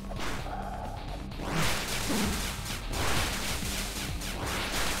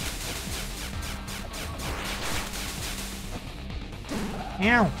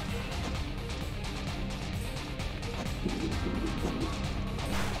 Ow.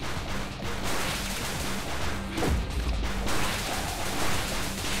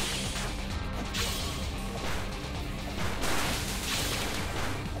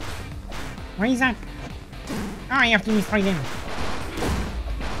 What is that? Oh, I have to destroy them.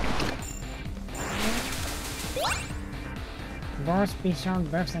 Boss, special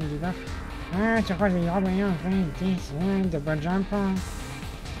buffs and debuffs. Ah, tu crois que je vais y revenir enfin? Tiens, double jump.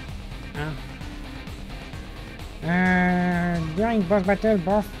 Ah. During boss battle,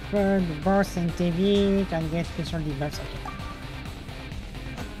 both the boss and TEVI can get special debuffs. Okay.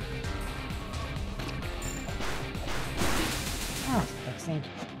 Oh, that's thank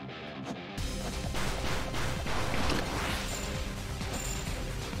you.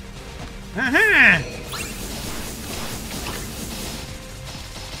 Aha!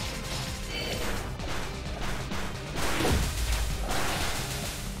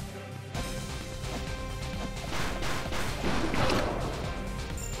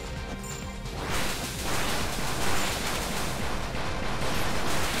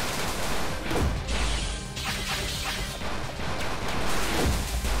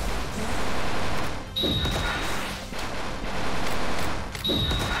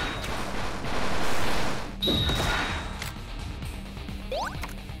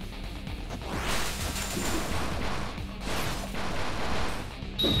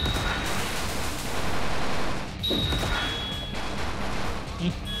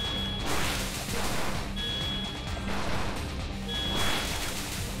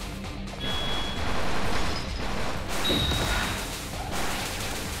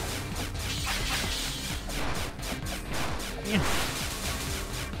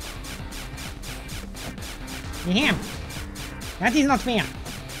 Damn! That is not fair!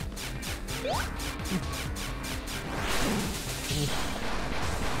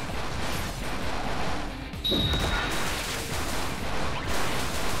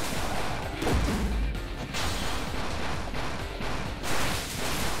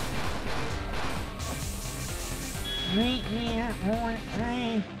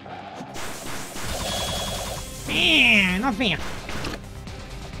 Not fair!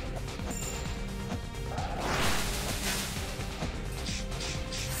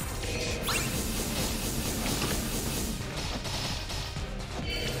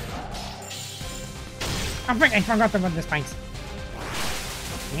 Oh frick, I forgot about the spikes.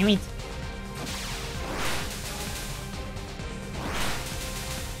 Damn it.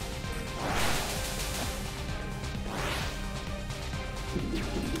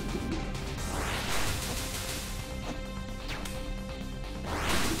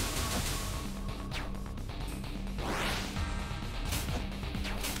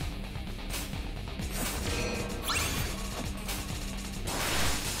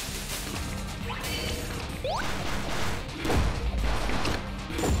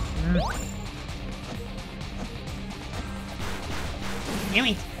 Damn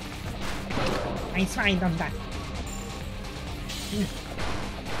it! I swear I done that.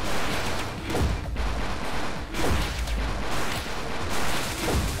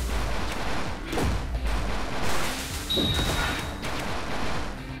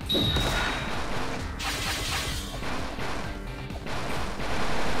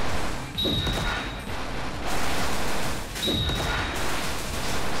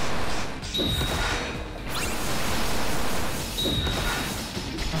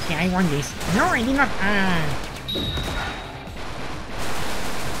 Okay, I won this. No, I did not.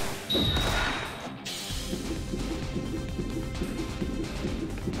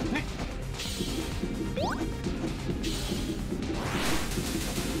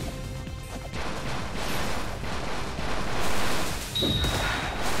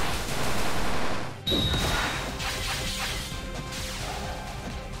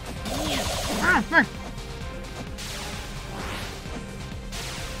 Ah, fuck!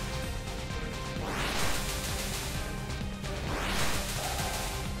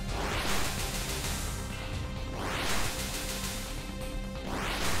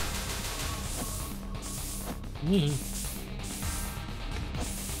 Yeah.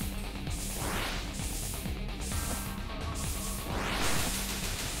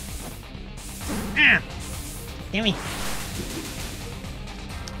 Ah! Damn it!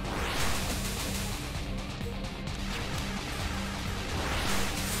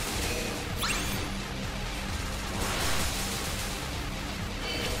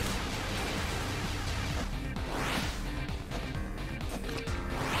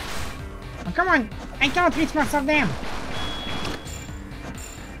 Oh, come on! I can't reach most of them!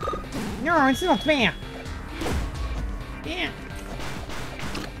 No, it's not fair! Yeah!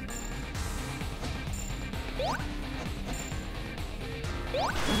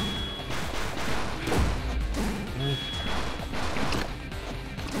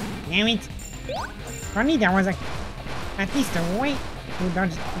 Damn it! For me, there was at least a way to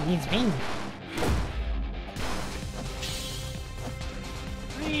dodge these things.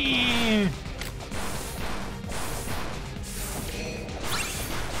 Yeah.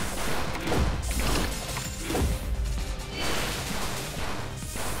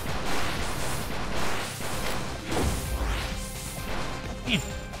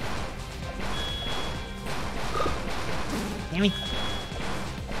 Damn it.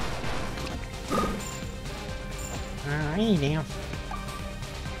 I need help.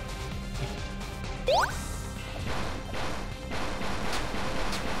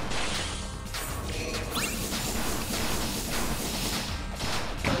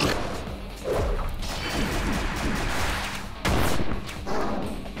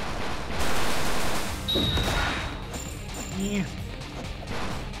 Yeah.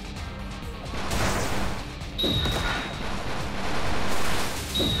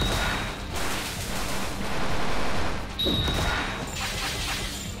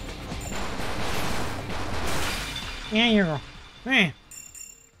 There you go. Eh.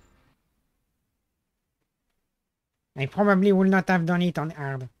 I probably would not have done it on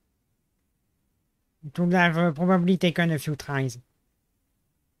hard. It would have probably taken a few tries.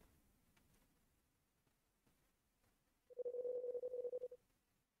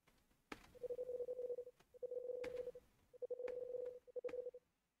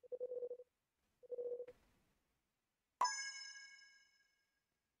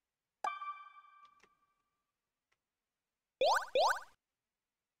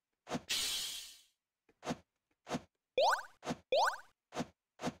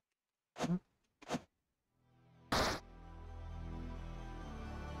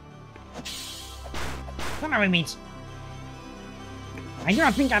 Son of a bitch. I do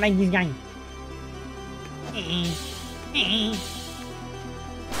not think I like this guy.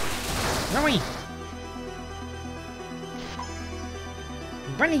 Go away.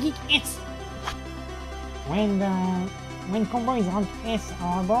 Bunny kick S. When combo is rank S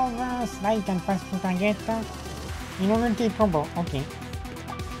or above, slide can pass through target in a multi-combo. Okay.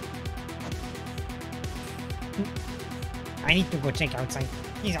 I need to go check outside.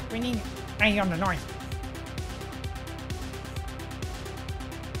 He's opening. I hear the noise.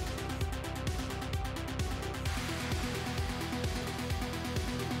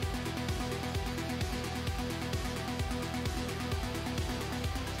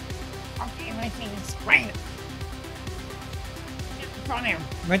 Okay, everything is fine. For now.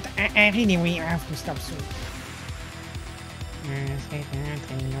 But I really we have to stop soon. Yeah.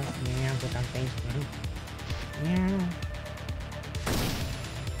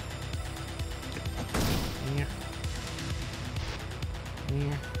 Yeah.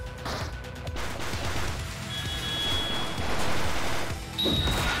 Yeah.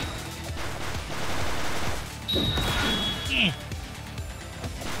 Yeah.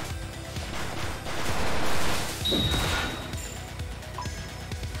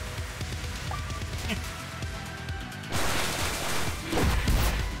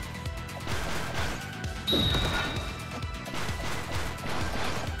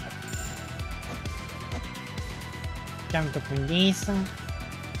 Jump to this.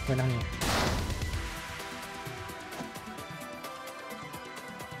 Go down here.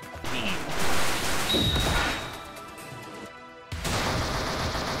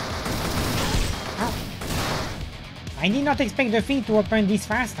 Oh. I did not expect the thing to open this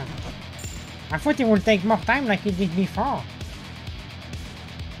fast. I thought it would take more time like it did before.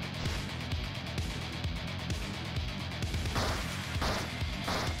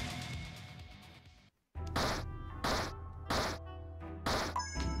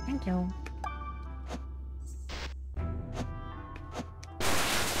 Thank you.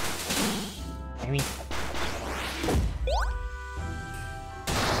 Maybe.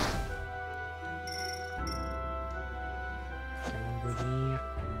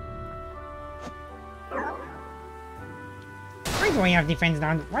 do I have defense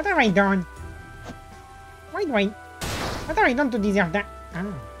down? What have I done? Why do I... What have I done to deserve that?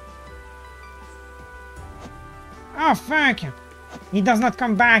 Oh. Oh, fuck! He does not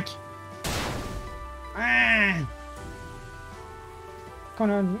come back! Ah!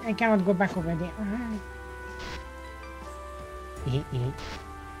 I cannot go back over there. Ah.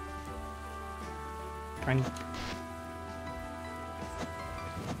 Funny.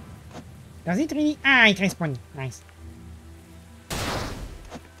 Does it really? Ah, it respawned. Nice.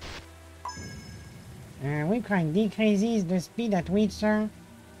 Whip crank decreases the speed at which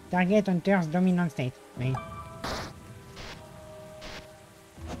target enters dominant state. Wait.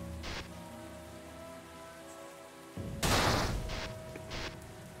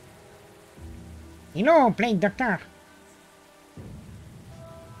 Hello, Plague Doctor.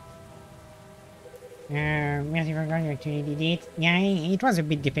 Merci for God, you actually did it. Yeah, it was a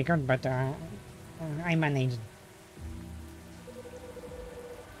bit difficult, but I managed.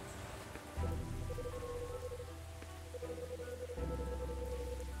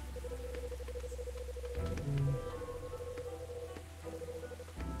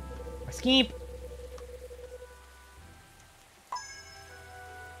 Skip.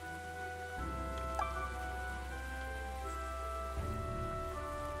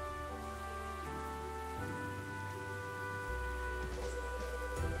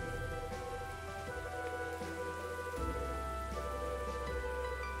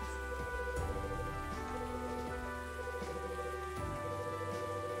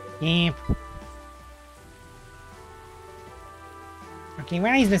 Yep. Okay,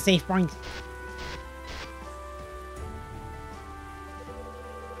 where is the safe point?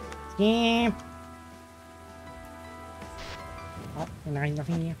 Skip. Oh, there is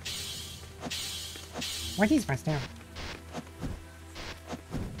nothing here. What is faster?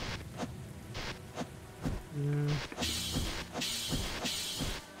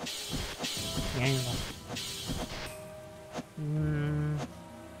 Yeah, you go.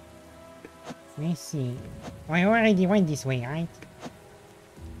 Let's see. I already went this way, right?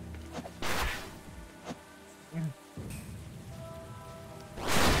 Yeah.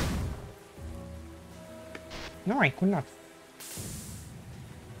 No, I could not.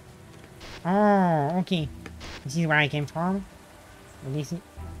 Oh, okay. This is where I came from. This is...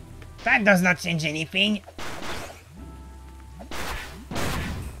 That does not change anything.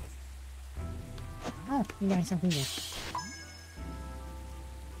 Oh, there is something there.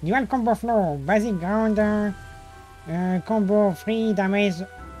 Dual combo flow, basic ground, combo free damage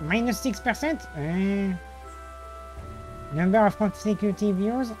minus 6%. Number of consecutive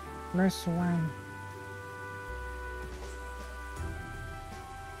use plus 1.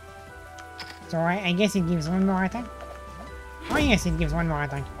 So I guess it gives one more attack. Oh yes, it gives one more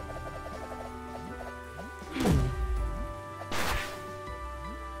attack.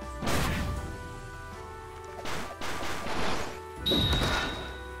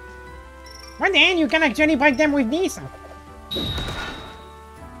 What then? You can actually break them with this?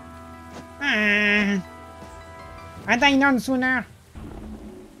 Ah. Had I known sooner?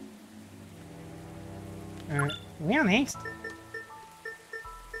 Where next?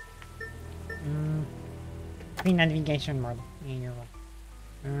 Free navigation mode. Here you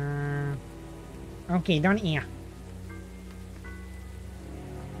go. Okay, down here.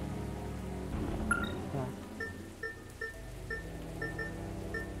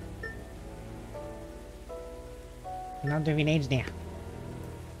 Not the village there.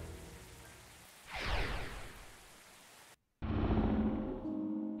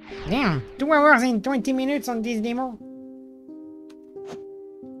 Damn, 2 hours and 20 minutes on this demo.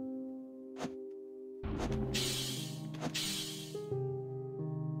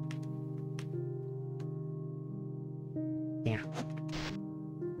 Yeah.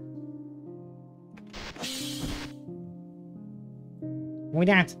 Who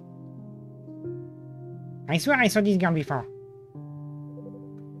that? I swear I saw this girl before.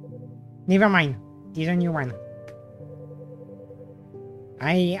 Never mind. It is a new one.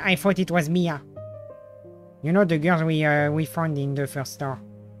 I thought it was Mia. You know the girl we found in the first store.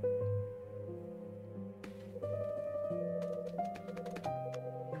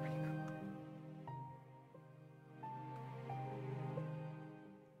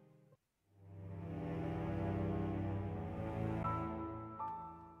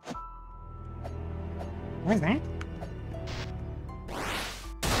 What's that?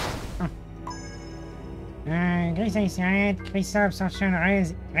 Oh. Grease ice red, crystal absorption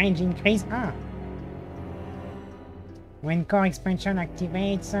range increase. Ah. When core expansion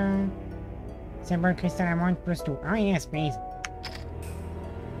activates, symbol crystal amount plus 2. Oh yes, please.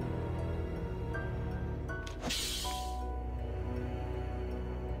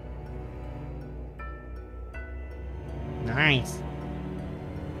 Nice.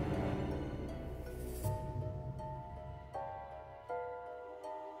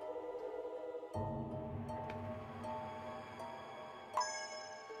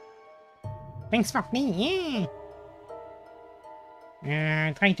 Thanks for playing, yeah!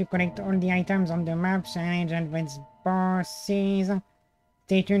 Try to collect all the items on the map, challenge advanced bosses.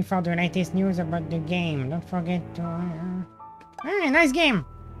 Stay tuned for the latest news about the game. Don't forget to... Ah, nice game!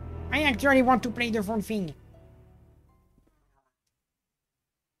 I actually want to play the full thing.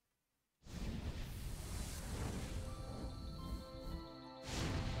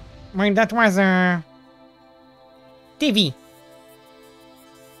 Well, that was, TEVI.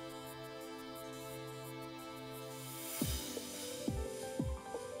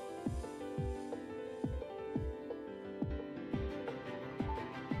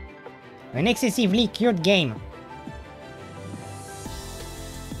 An excessively cute game.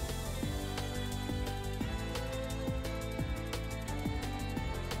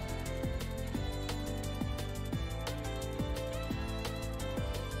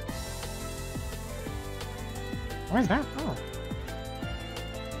 What's that? Oh.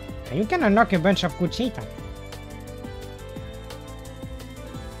 You can unlock a bunch of good shit.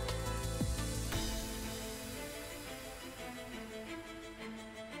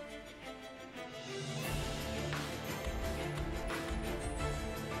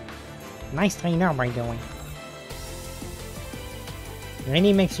 Nice trainer, by the way.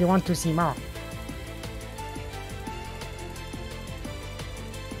 Really makes you want to see more.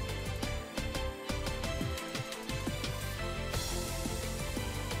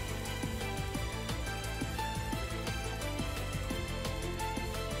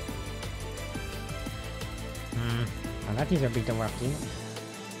 Well, that is a bit overkill.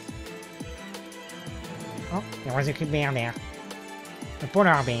 Oh, there was a cute bear there. A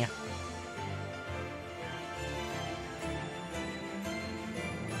polar bear.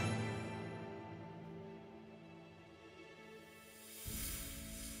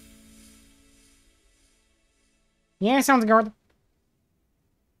 Yeah, sounds good.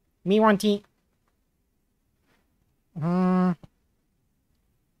 Me want tea.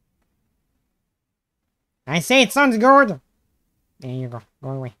 I say it sounds good. There you go. Go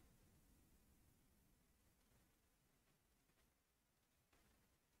away.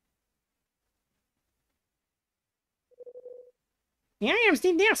 Yeah, I'm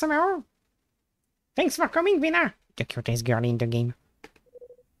still there somehow. Thanks for coming, Vina. The cutest girl in the game.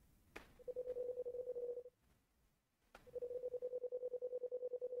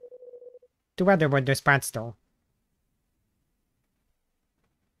 Too bad about the spots, though.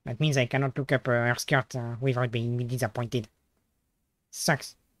 That means I cannot look up her skirt without being disappointed.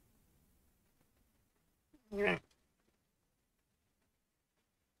 Sucks.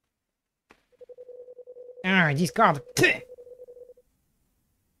 Ah, Discord.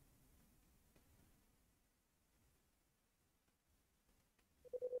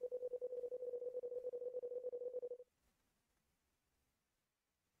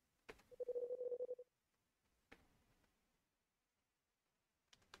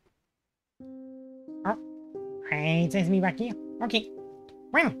 Oh, it says me back here. Okay.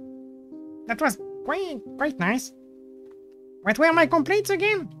 Well, that was quite nice. What were my complaints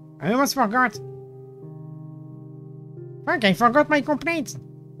again? I almost forgot. Fuck, I forgot my complaints.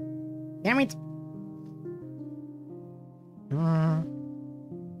 Damn it.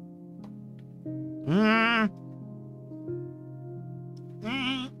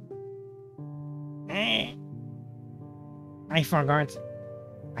 I forgot.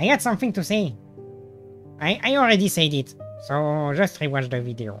 I had something to say. I already said it, so just rewatch the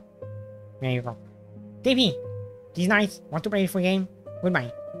video. There you go. TEVI, this is nice. Want to play a free game?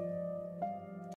 Goodbye.